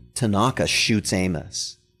when Tanaka shoots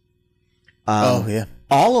Amos. Oh yeah.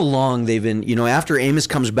 All along they've been, after Amos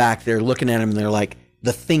comes back, they're looking at him and they're like,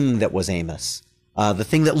 the thing that was Amos, the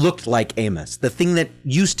thing that looked like Amos, the thing that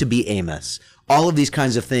used to be Amos, all of these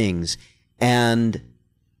kinds of things. And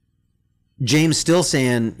James still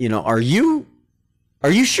saying, are you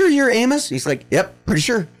sure you're Amos? He's like, yep, pretty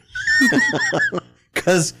sure.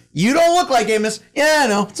 Because you don't look like Amos. Yeah, I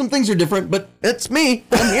know. Some things are different, but it's me.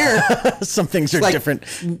 I'm here. Some things are different.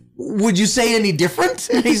 Would you say any different?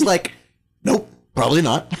 And he's like, nope, probably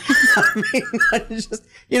not. I mean, I just,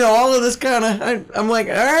 all of this kind of, I'm like,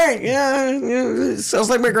 all right, yeah, it sounds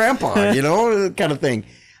like my grandpa, kind of thing.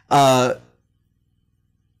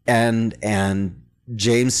 And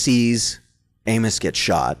James sees Amos get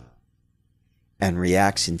shot and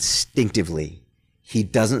reacts instinctively. He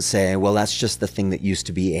doesn't say, well, that's just the thing that used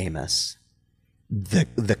to be Amos.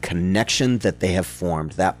 The connection that they have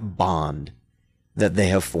formed, that bond that they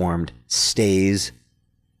have formed, stays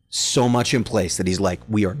so much in place that he's like,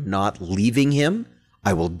 we are not leaving him.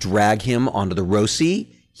 I will drag him onto the Rosi.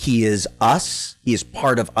 He is us. He is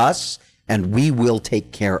part of us, and we will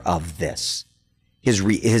take care of this.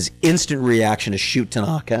 His instant reaction to shoot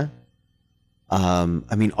Tanaka.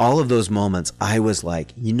 All of those moments, I was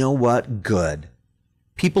like, you know what? Good.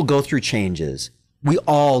 People go through changes. We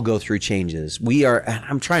all go through changes.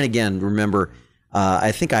 I'm trying again, remember,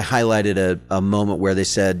 I think I highlighted a moment where they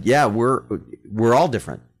said, yeah, we're all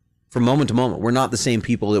different from moment to moment. We're not the same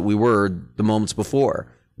people that we were the moments before.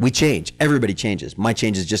 We change. Everybody changes. My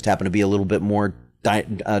changes just happen to be a little bit more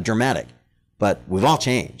dramatic, but we've all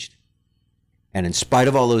changed. And in spite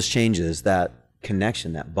of all those changes, that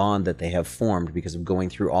connection, that bond that they have formed because of going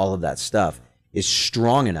through all of that stuff is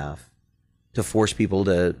strong enough to force people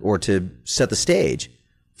to set the stage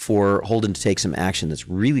for Holden to take some action that's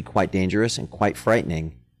really quite dangerous and quite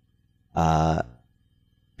frightening,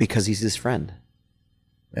 because he's his friend.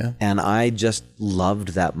 Yeah. And I just loved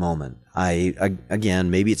that moment. Again,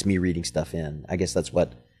 maybe it's me reading stuff in. I guess that's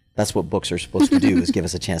what books are supposed to do, is give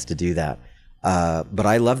us a chance to do that. But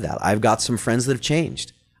I love that. I've got some friends that have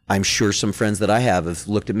changed. I'm sure some friends that I have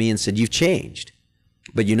looked at me and said, you've changed.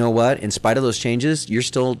 But you know what? In spite of those changes, you're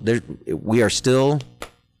still there. We are still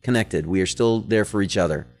connected. We are still there for each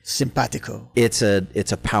other. Simpatico. It's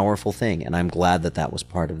a powerful thing, and I'm glad that was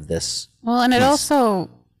part of this. Well, and it also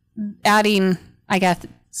adding, I guess,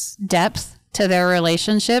 depth to their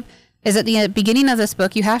relationship is at the beginning of this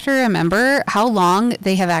book, you have to remember how long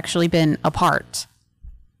they have actually been apart.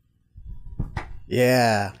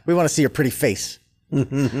 Yeah. We want to see your pretty face.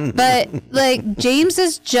 But like James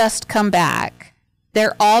has just come back.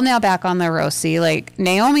 They're all now back on the Rosi. Like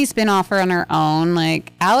Naomi's been off on her own.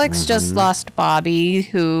 Like Alex just lost Bobby,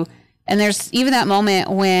 and there's even that moment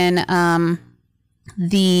when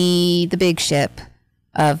the big ship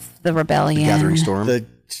of the rebellion, the Gathering Storm,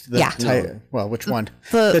 which one?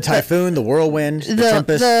 The Typhoon, the Whirlwind, the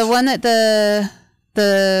Tempest, the one that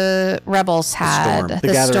the rebels had, the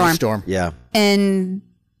Gathering Storm. Yeah, and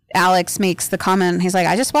Alex makes the comment. He's like,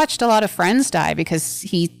 I just watched a lot of friends die because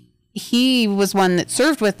he was one that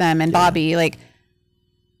served with them, and Bobby, like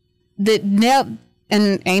and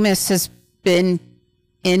Amos has been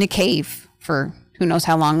in a cave for who knows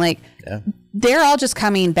how long. Like they're all just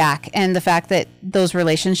coming back, and the fact that those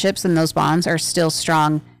relationships and those bonds are still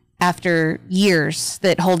strong after years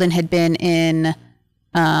that Holden had been in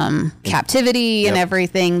captivity and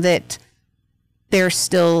everything, that they're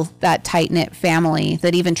still that tight-knit family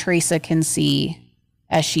that even Teresa can see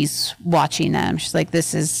as she's watching them. She's like,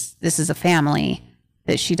 this is a family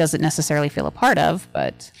that she doesn't necessarily feel a part of,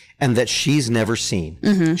 but... And that she's never seen.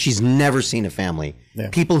 Mm-hmm. She's never seen a family. Yeah.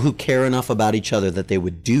 People who care enough about each other that they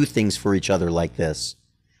would do things for each other like this.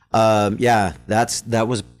 That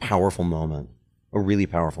was a powerful moment. A really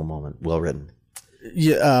powerful moment. Well written.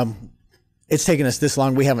 Yeah, it's taken us this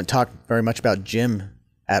long. We haven't talked very much about Jim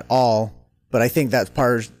at all. But I think that's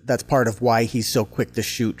part of why he's so quick to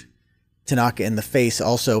shoot Tanaka in the face.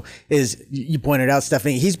 Also, is you pointed out,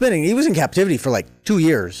 Stephanie, he was in captivity for like 2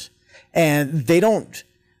 years, and they don't.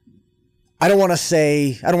 I don't want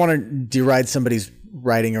to deride somebody's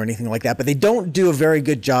writing or anything like that, but they don't do a very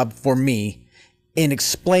good job for me in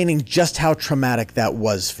explaining just how traumatic that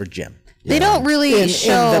was for Jim. They don't really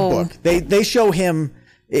show in the book. They show him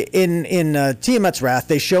in Tiamat's Wrath.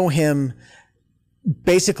 They show him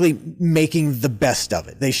basically making the best of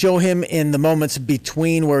it. They show him in the moments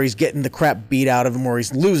between where he's getting the crap beat out of him, where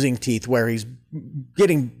he's losing teeth, where he's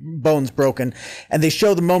getting bones broken, and they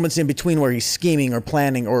show the moments in between where he's scheming or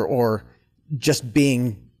planning or just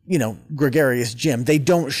being, gregarious Jim. They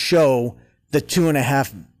don't show the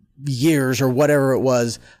 2.5 years or whatever it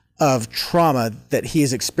was of trauma that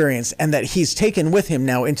he's experienced and that he's taken with him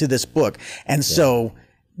now into this book. And so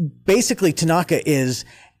basically Tanaka is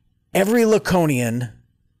every Laconian,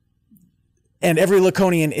 and every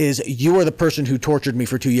Laconian is, you are the person who tortured me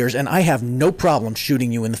for 2 years, and I have no problem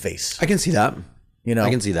shooting you in the face. I can see that. I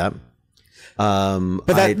can see that.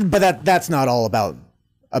 But that's not all about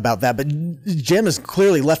that. But Jim has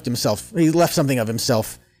clearly left something of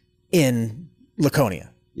himself in Laconia.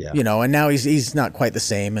 Yeah. And now he's not quite the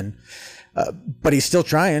same, and but he's still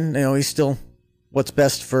trying. He's still what's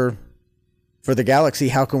best for the galaxy.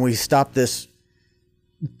 How can we stop this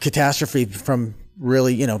catastrophe from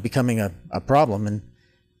really, becoming a problem?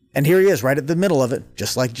 And here he is, right at the middle of it,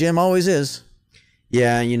 just like Jim always is.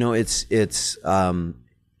 Yeah, it's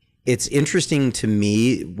interesting to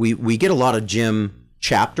me. We get a lot of Jim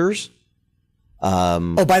chapters.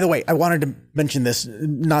 By the way, I wanted to mention this,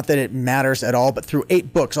 not that it matters at all, but through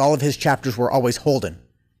 8 books, all of his chapters were always Holden.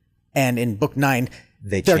 And in book 9,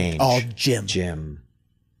 they're change. all Jim. Jim.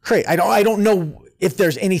 Great. I don't know if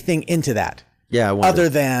there's anything into that. Yeah, other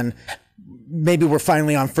than maybe we're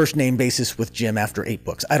finally on first name basis with Jim after 8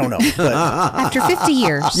 books. I don't know. But, after 50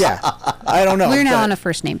 years. Yeah, I don't know. We're now on a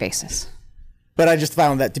first name basis. But I just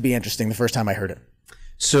found that to be interesting the first time I heard it.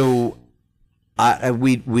 So,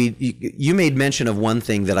 you made mention of one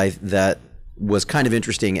thing that was kind of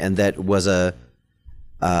interesting, and that was a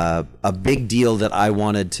big deal that I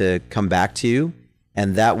wanted to come back to,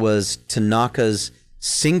 and that was Tanaka's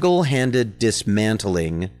single-handed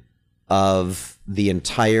dismantling of the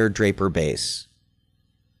entire Draper base.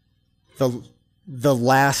 The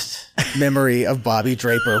last memory of Bobby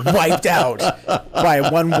Draper wiped out by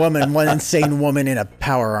one insane woman in a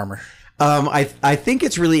power armor. I think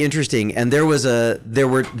it's really interesting, and there was a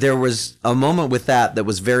moment with that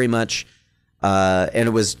was very much, and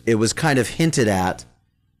it was kind of hinted at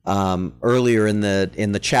earlier in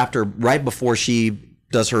the chapter, right before she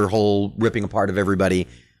does her whole ripping apart of everybody,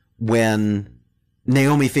 when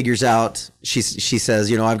Naomi figures out, she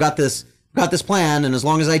says, I've got this plan, and as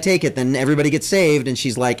long as I take it, then everybody gets saved. And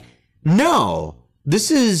she's like, no,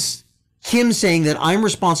 this is him saying that I'm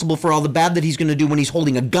responsible for all the bad that he's going to do when he's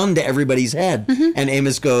holding a gun to everybody's head. Mm-hmm. And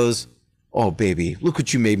Amos goes, oh, baby, look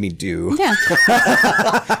what you made me do. Yeah.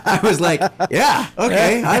 I was like, yeah,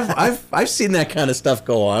 okay. I've seen that kind of stuff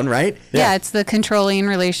go on, right? Yeah, it's the controlling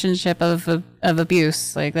relationship of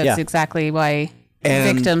abuse. Like, that's exactly why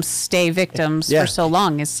victims stay victims for so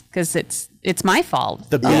long, is because it's my fault.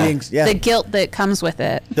 The beatings, the guilt that comes with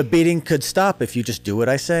it. The beating could stop if you just do what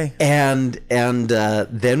I say. And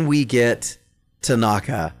then we get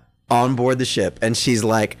Tanaka on board the ship, and she's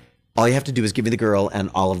like, all you have to do is give me the girl, and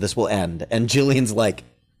all of this will end. And Jillian's like,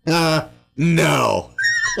 no.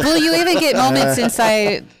 Well, you even get moments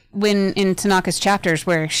inside in Tanaka's chapters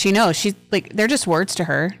where she knows she's like, they're just words to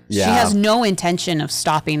her. Yeah. She has no intention of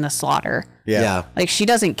stopping the slaughter. Yeah. Like, she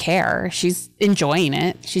doesn't care. She's enjoying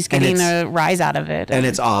it. She's getting a rise out of it. And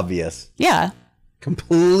it's obvious. Yeah.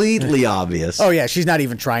 Completely obvious. Oh yeah, she's not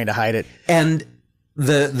even trying to hide it. And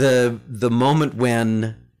the moment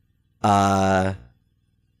when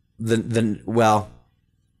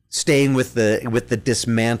staying with the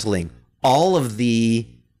dismantling, all of the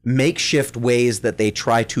makeshift ways that they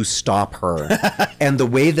try to stop her, and the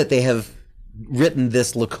way that they have written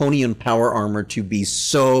this Laconian power armor to be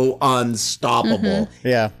so unstoppable,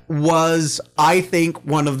 was, I think,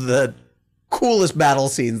 one of the coolest battle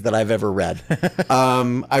scenes that I've ever read.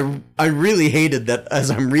 I really hated that as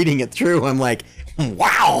I'm reading it through. I'm like,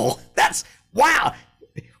 wow, that's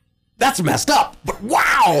messed up, but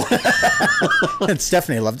wow. And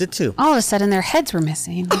Stephanie loved it too. All of a sudden, their heads were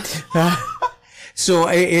missing. So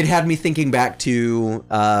it had me thinking back to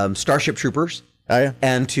Starship Troopers. Oh, yeah.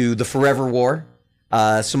 And to the Forever War,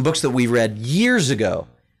 some books that we read years ago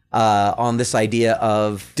on this idea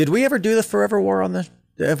of. Did we ever do the Forever War on the?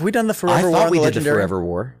 Have we done the Forever War? I thought on we the did the Legendary? Forever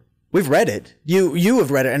War. We've read it. You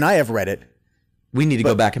have read it, and I have read it. We need to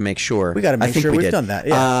go back and make sure. We got to make sure we've done that.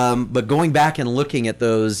 Yeah. But going back and looking at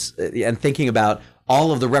those and thinking about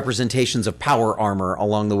all of the representations of power armor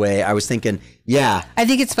along the way, I was thinking, yeah. I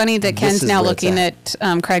think it's funny that Ken's now looking at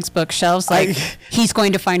Craig's bookshelves like he's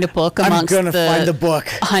going to find a book amongst I'm going to find the book.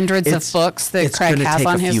 Hundreds of books that Craig has on his. It's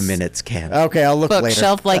going to take a few minutes, Ken. Okay, I'll look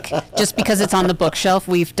bookshelf. later. Like just because it's on the bookshelf,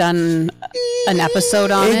 we've done an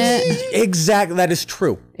episode on it. Exactly, that is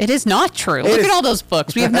true. It is not true. Look at all those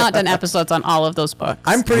books. We have not done episodes on all of those books.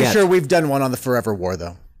 I'm pretty sure we've done one on the Forever War,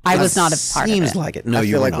 though. I was not a part of it. Seems like it. No,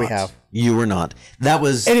 you feel were like not. we have. You were not. That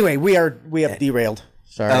was. Anyway, we have derailed.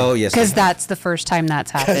 Sorry. Oh yes. Because that's the first time that's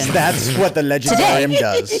happened. Because that's what the Legendarium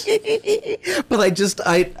does. But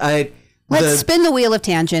Let's spin the wheel of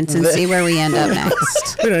tangents and see where we end up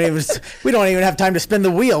next. We don't even have time to spin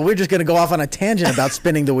the wheel. We're just going to go off on a tangent about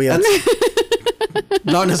spinning the wheel.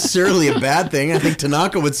 Not necessarily a bad thing. I think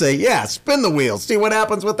Tanaka would say, yeah, spin the wheel. See what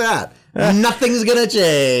happens with that. Nothing's going to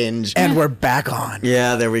change. And we're back on.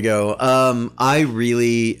 Yeah, there we go.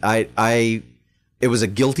 It was a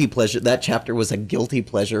guilty pleasure. That chapter was a guilty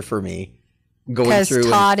pleasure for me. Going through.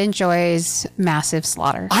 Because Todd enjoys massive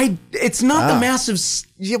slaughter. It's not the massive.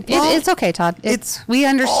 It's okay, Todd. We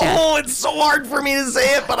understand. Oh, it's so hard for me to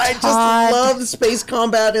say it, but I just love space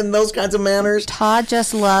combat in those kinds of manners. Todd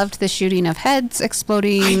just loved the shooting of heads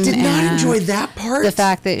exploding. I did not enjoy that part. The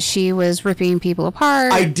fact that she was ripping people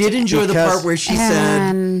apart. I did enjoy the part where she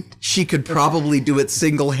said she could probably do it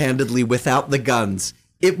single-handedly without the guns.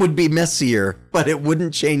 It would be messier, but it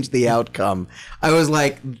wouldn't change the outcome. I was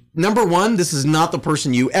like, number one, this is not the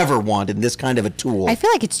person you ever want in this kind of a tool. I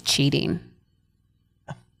feel like it's cheating.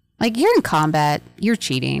 Like, you're in combat, you're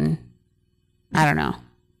cheating. I don't know.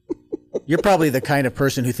 You're probably the kind of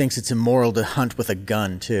person who thinks it's immoral to hunt with a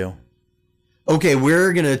gun, too. Okay,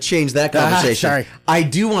 we're going to change that conversation. Sorry. I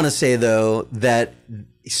do want to say, though, that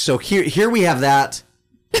so here we have that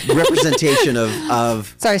representation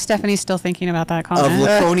of sorry, Stephanie's still thinking about that comment.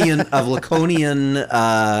 of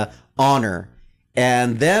Laconian honor.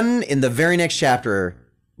 And then in the very next chapter,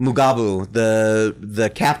 Mugabu,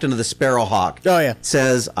 the captain of the Sparrowhawk,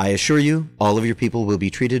 says, "I assure you, all of your people will be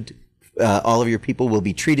treated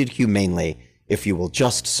humanely if you will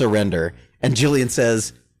just surrender." And Jillian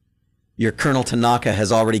says, "Your Colonel Tanaka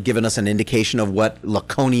has already given us an indication of what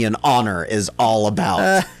Laconian honor is all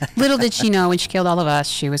about." Little did she know when she killed all of us,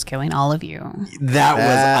 she was killing all of you. That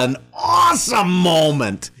was an awesome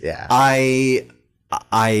moment. Yeah. I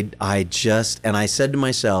said to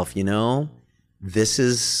myself, this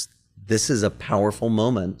is a powerful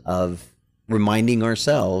moment of reminding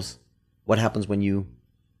ourselves what happens when you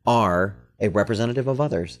are a representative of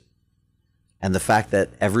others. And the fact that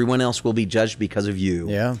everyone else will be judged because of you.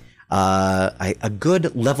 Yeah. A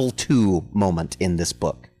good level 2 moment in this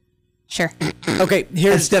book. Sure. Okay,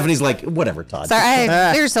 And Stephanie's like, whatever, Todd. Sorry,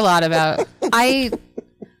 there's a lot about... I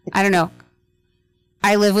don't know.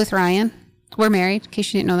 I live with Ryan. We're married, in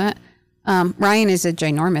case you didn't know that. Ryan is a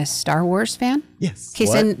ginormous Star Wars fan. Yes.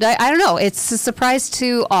 I don't know. It's a surprise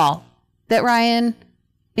to all that Ryan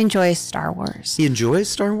enjoys Star Wars. He enjoys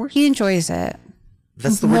Star Wars? He enjoys it.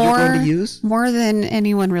 That's the word you're going to use? More than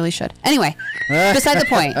anyone really should. Anyway, beside the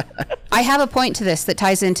point. I have a point to this that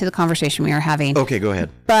ties into the conversation we are having. Okay, go ahead.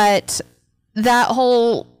 But that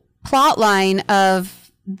whole plot line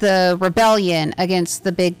of the rebellion against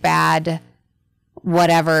the big bad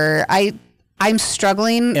whatever, I'm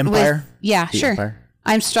struggling Empire? with... Yeah, The sure. Empire.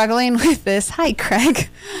 I'm struggling with this. Hi, Craig.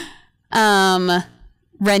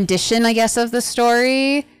 Rendition, I guess, of the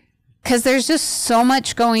story. Because there's just so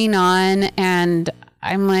much going on, and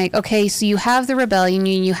I'm like, okay, so you have the rebellion,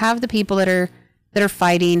 you have the people that are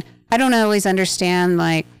fighting. I don't always understand,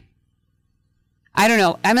 like, I don't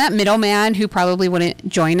know. I'm that middleman who probably wouldn't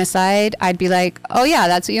join a side. I'd be like, oh yeah,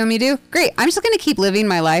 that's what you want me to do? Great. I'm just going to keep living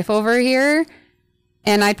my life over here.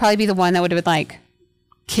 And I'd probably be the one that would have been like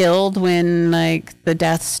killed when like the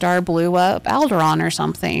Death Star blew up Alderaan or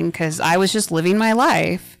something, because I was just living my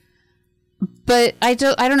life. But I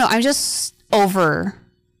don't know. I'm just over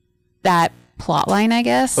that plot line, I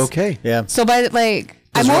guess. Okay. Yeah. So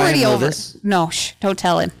Does I'm Ryan already know over. this? No, don't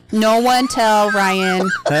tell him. No one tell Ryan.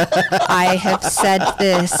 I have said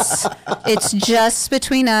this. It's just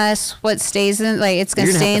between us. What stays in it's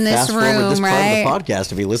gonna stay in this room, this right? part of the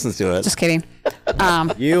podcast if he listens to it. Just kidding.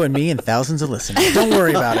 You and me and thousands of listeners. Don't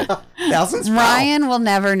worry about it. Thousands. Ryan will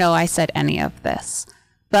never know I said any of this.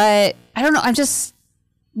 But I don't know. I'm just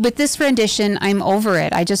with this rendition. I'm over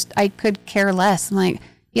it. I could care less. I'm like,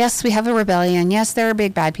 yes, we have a rebellion. Yes, there are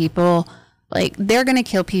big bad people. Like, they're going to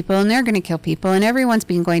kill people, and they're going to kill people, and everyone's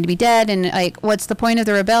going to be dead, and, like, what's the point of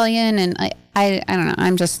the rebellion? And I don't know.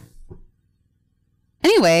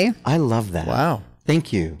 Anyway. I love that. Wow.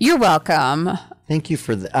 Thank you. You're welcome. Thank you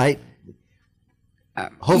for the.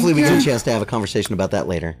 Hopefully we get a chance to have a conversation about that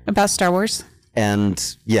later. About Star Wars.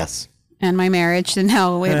 And yes. And my marriage and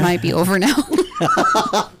how it might be over now.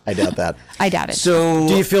 I doubt that. I doubt it. So,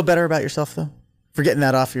 do you feel better about yourself, though? For getting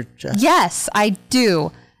that off your chest? Yes, I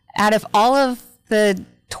do. Out of all of the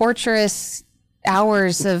torturous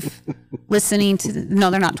hours of listening to... No,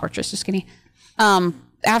 they're not torturous, just kidding.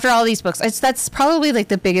 After all these books, that's probably like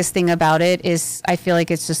the biggest thing about it is I feel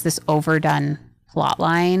like it's just this overdone plot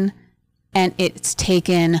line. And it's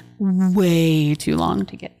taken way too long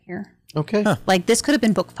to get here. okay. Huh. Like, this could have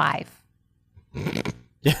been book 5.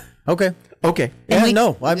 Yeah. Okay. Okay. Yeah, we-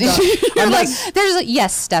 no, I'm not. You're like,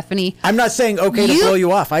 yes, Stephanie. I'm not saying okay to blow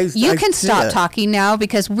you off. You can see stop that. talking now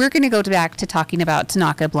because we're going to go back to talking about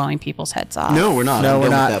Tanaka blowing people's heads off. No, we're not. No, I'm we're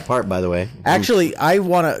done not. with that part, by the way. Actually, I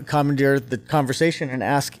want to commandeer the conversation and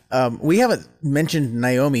ask. We haven't mentioned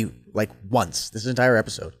Naomi like once this entire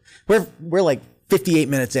episode. We're like 58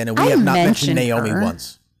 minutes in, and we I have not mentioned mentioned Naomi her.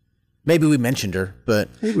 once. Maybe we mentioned her, but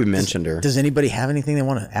Maybe we mentioned her. does anybody have anything they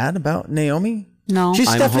want to add about Naomi? No. She's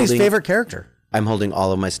I'm Stephanie's holding- favorite character. I'm holding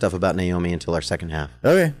all of my stuff about Naomi until our second half.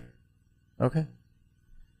 Okay.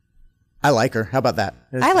 I like her. How about that?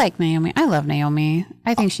 I like Naomi. I love Naomi.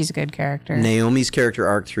 I think she's a good character. Naomi's character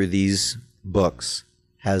arc through these books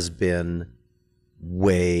has been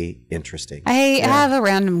way interesting. I have a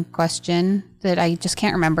random question that I just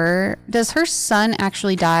can't remember. Does her son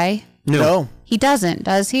actually die? No, He doesn't,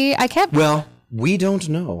 does he? I kept... Well, we don't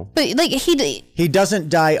know. But, like, he doesn't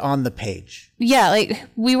die on the page. Yeah, like,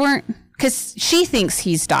 we weren't... Because she thinks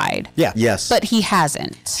he's died. Yeah. Yes. But he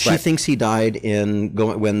hasn't. She thinks he died in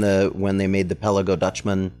when they made the Pelago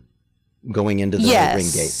Dutchman going into the Yes. ring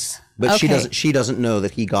gates. But Okay. she doesn't know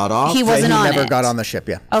that he got off. He wasn't he on never it. got on the ship.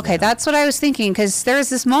 Yeah. Okay, that's what I was thinking. Because there was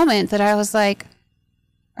this moment that I was like,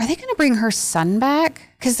 are they going to bring her son back?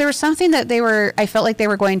 Because there was something that I felt like they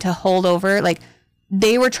were going to hold over. Like,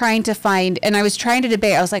 they were trying to find, and I was trying to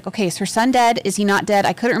debate. I was like, okay, is her son dead? Is he not dead?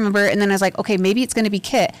 I couldn't remember. And then I was like, okay, maybe it's going to be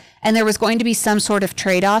Kit. And there was going to be some sort of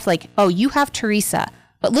trade-off. Like, oh, you have Teresa,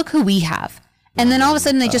 but look who we have. And then all of a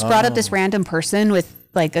sudden they just brought up this random person with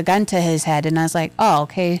like a gun to his head. And I was like, oh,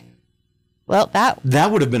 okay. Well, that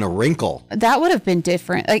would have been a wrinkle. would have been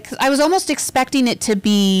different. Like, I was almost expecting it to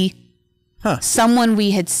be someone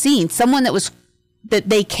we had seen, someone that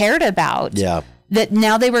they cared about. Yeah. That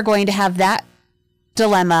now they were going to have that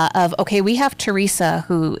dilemma of, okay, we have Teresa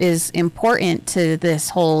who is important to this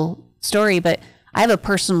whole story, but I have a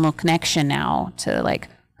personal connection now to like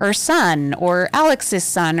her son or Alex's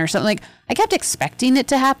son or something. Like, I kept expecting it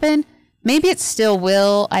to happen. Maybe it still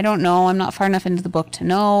will. I don't know. I'm not far enough into the book to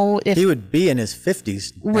know if He would be in his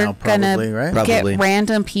 50s we're now, probably, gonna right? Probably. get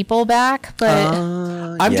random people back. But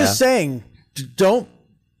I'm Yeah. just saying, don't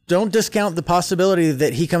discount the possibility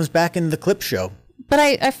that he comes back in the clip show. but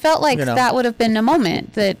I felt like You know. that would have been a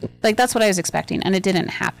moment that, like, that's what I was expecting, and it didn't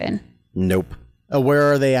happen. Nope. A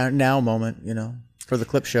where are they at now moment, for the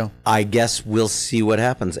clip show. I guess we'll see what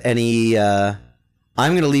happens. I'm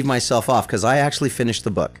going to leave myself off because I actually finished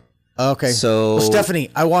the book. Okay. So- well, Stephanie,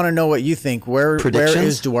 I want to know what you think. Where Predictions?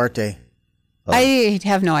 is Duarte? I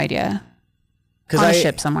have no idea. Because On a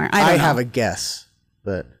ship somewhere. I don't know. have a guess,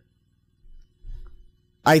 but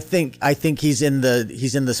I think he's in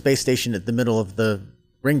the space station at the middle of the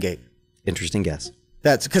ring gate. Interesting guess.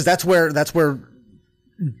 That's where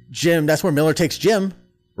Miller takes Jim,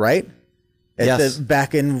 right? Yes.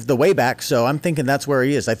 Back in the way back. So I'm thinking that's where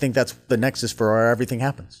he is. I think that's the nexus for where everything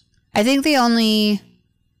happens. I think the only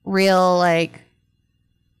real, like,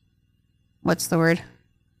 what's the word?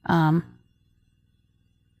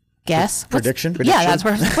 Guess? Prediction? Yeah, that's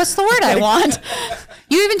what's the word I want?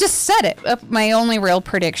 You even just said it. My only real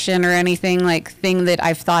prediction or anything, like, thing that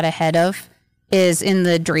I've thought ahead of is in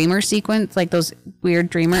the dreamer sequence, like those weird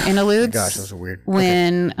dreamer interludes. Gosh, those are weird.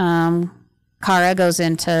 When Kara goes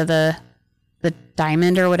into the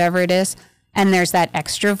diamond or whatever it is, and there's that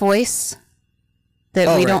extra voice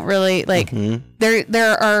that we don't really like.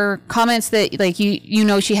 There are comments that, like,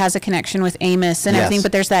 she has a connection with Amos and Yes. everything,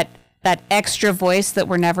 but there's that extra voice that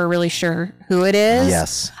we're never really sure who it is.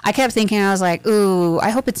 Yes. I kept thinking, I was like, ooh, I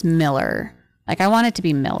hope it's Miller. Like, I want it to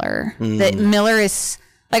be Miller. That Miller is,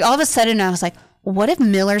 like, all of a sudden I was like, what if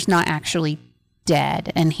Miller's not actually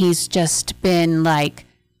dead and he's just been, like,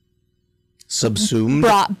 Subsumed.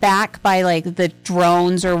 brought back by, like, the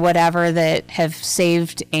drones or whatever that have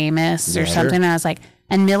saved Amos or something. And I was like,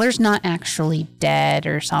 and Miller's not actually dead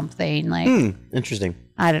or something. Like, Interesting.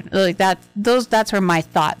 I don't like that. That's where my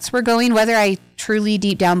thoughts were going. Whether I truly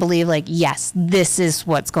deep down believe like, yes, this is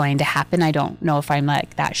what's going to happen. I don't know if I'm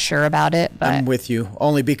like that sure about it, but I'm with you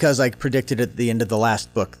only because I predicted at the end of the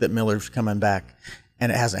last book that Miller's coming back,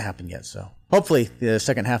 and it hasn't happened yet. So hopefully the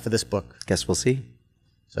second half of this book. Guess we'll see.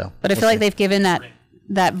 So, I feel like they've given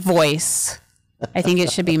that voice. I think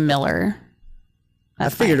it should be Miller. I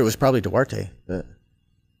figured it was probably Duarte, but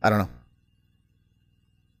I don't know.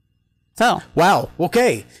 So wow.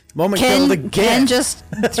 Okay. Moment killed again. Ken just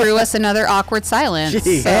threw us another awkward silence.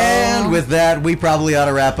 Jeez. So. And with that, we probably ought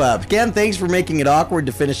to wrap up. Ken, thanks for making it awkward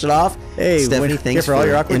to finish it off. Hey, Stephanie, here thanks for all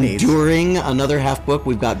your awkward needs. enduring another half book.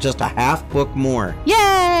 We've got just a half book more.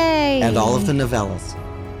 Yay! And all of the novellas.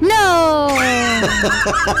 No!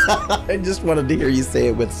 I just wanted to hear you say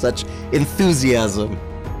it with such enthusiasm.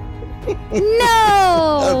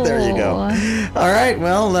 No! There you go. All right,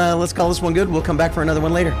 well, let's call this one good. We'll come back for another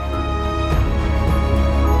one later.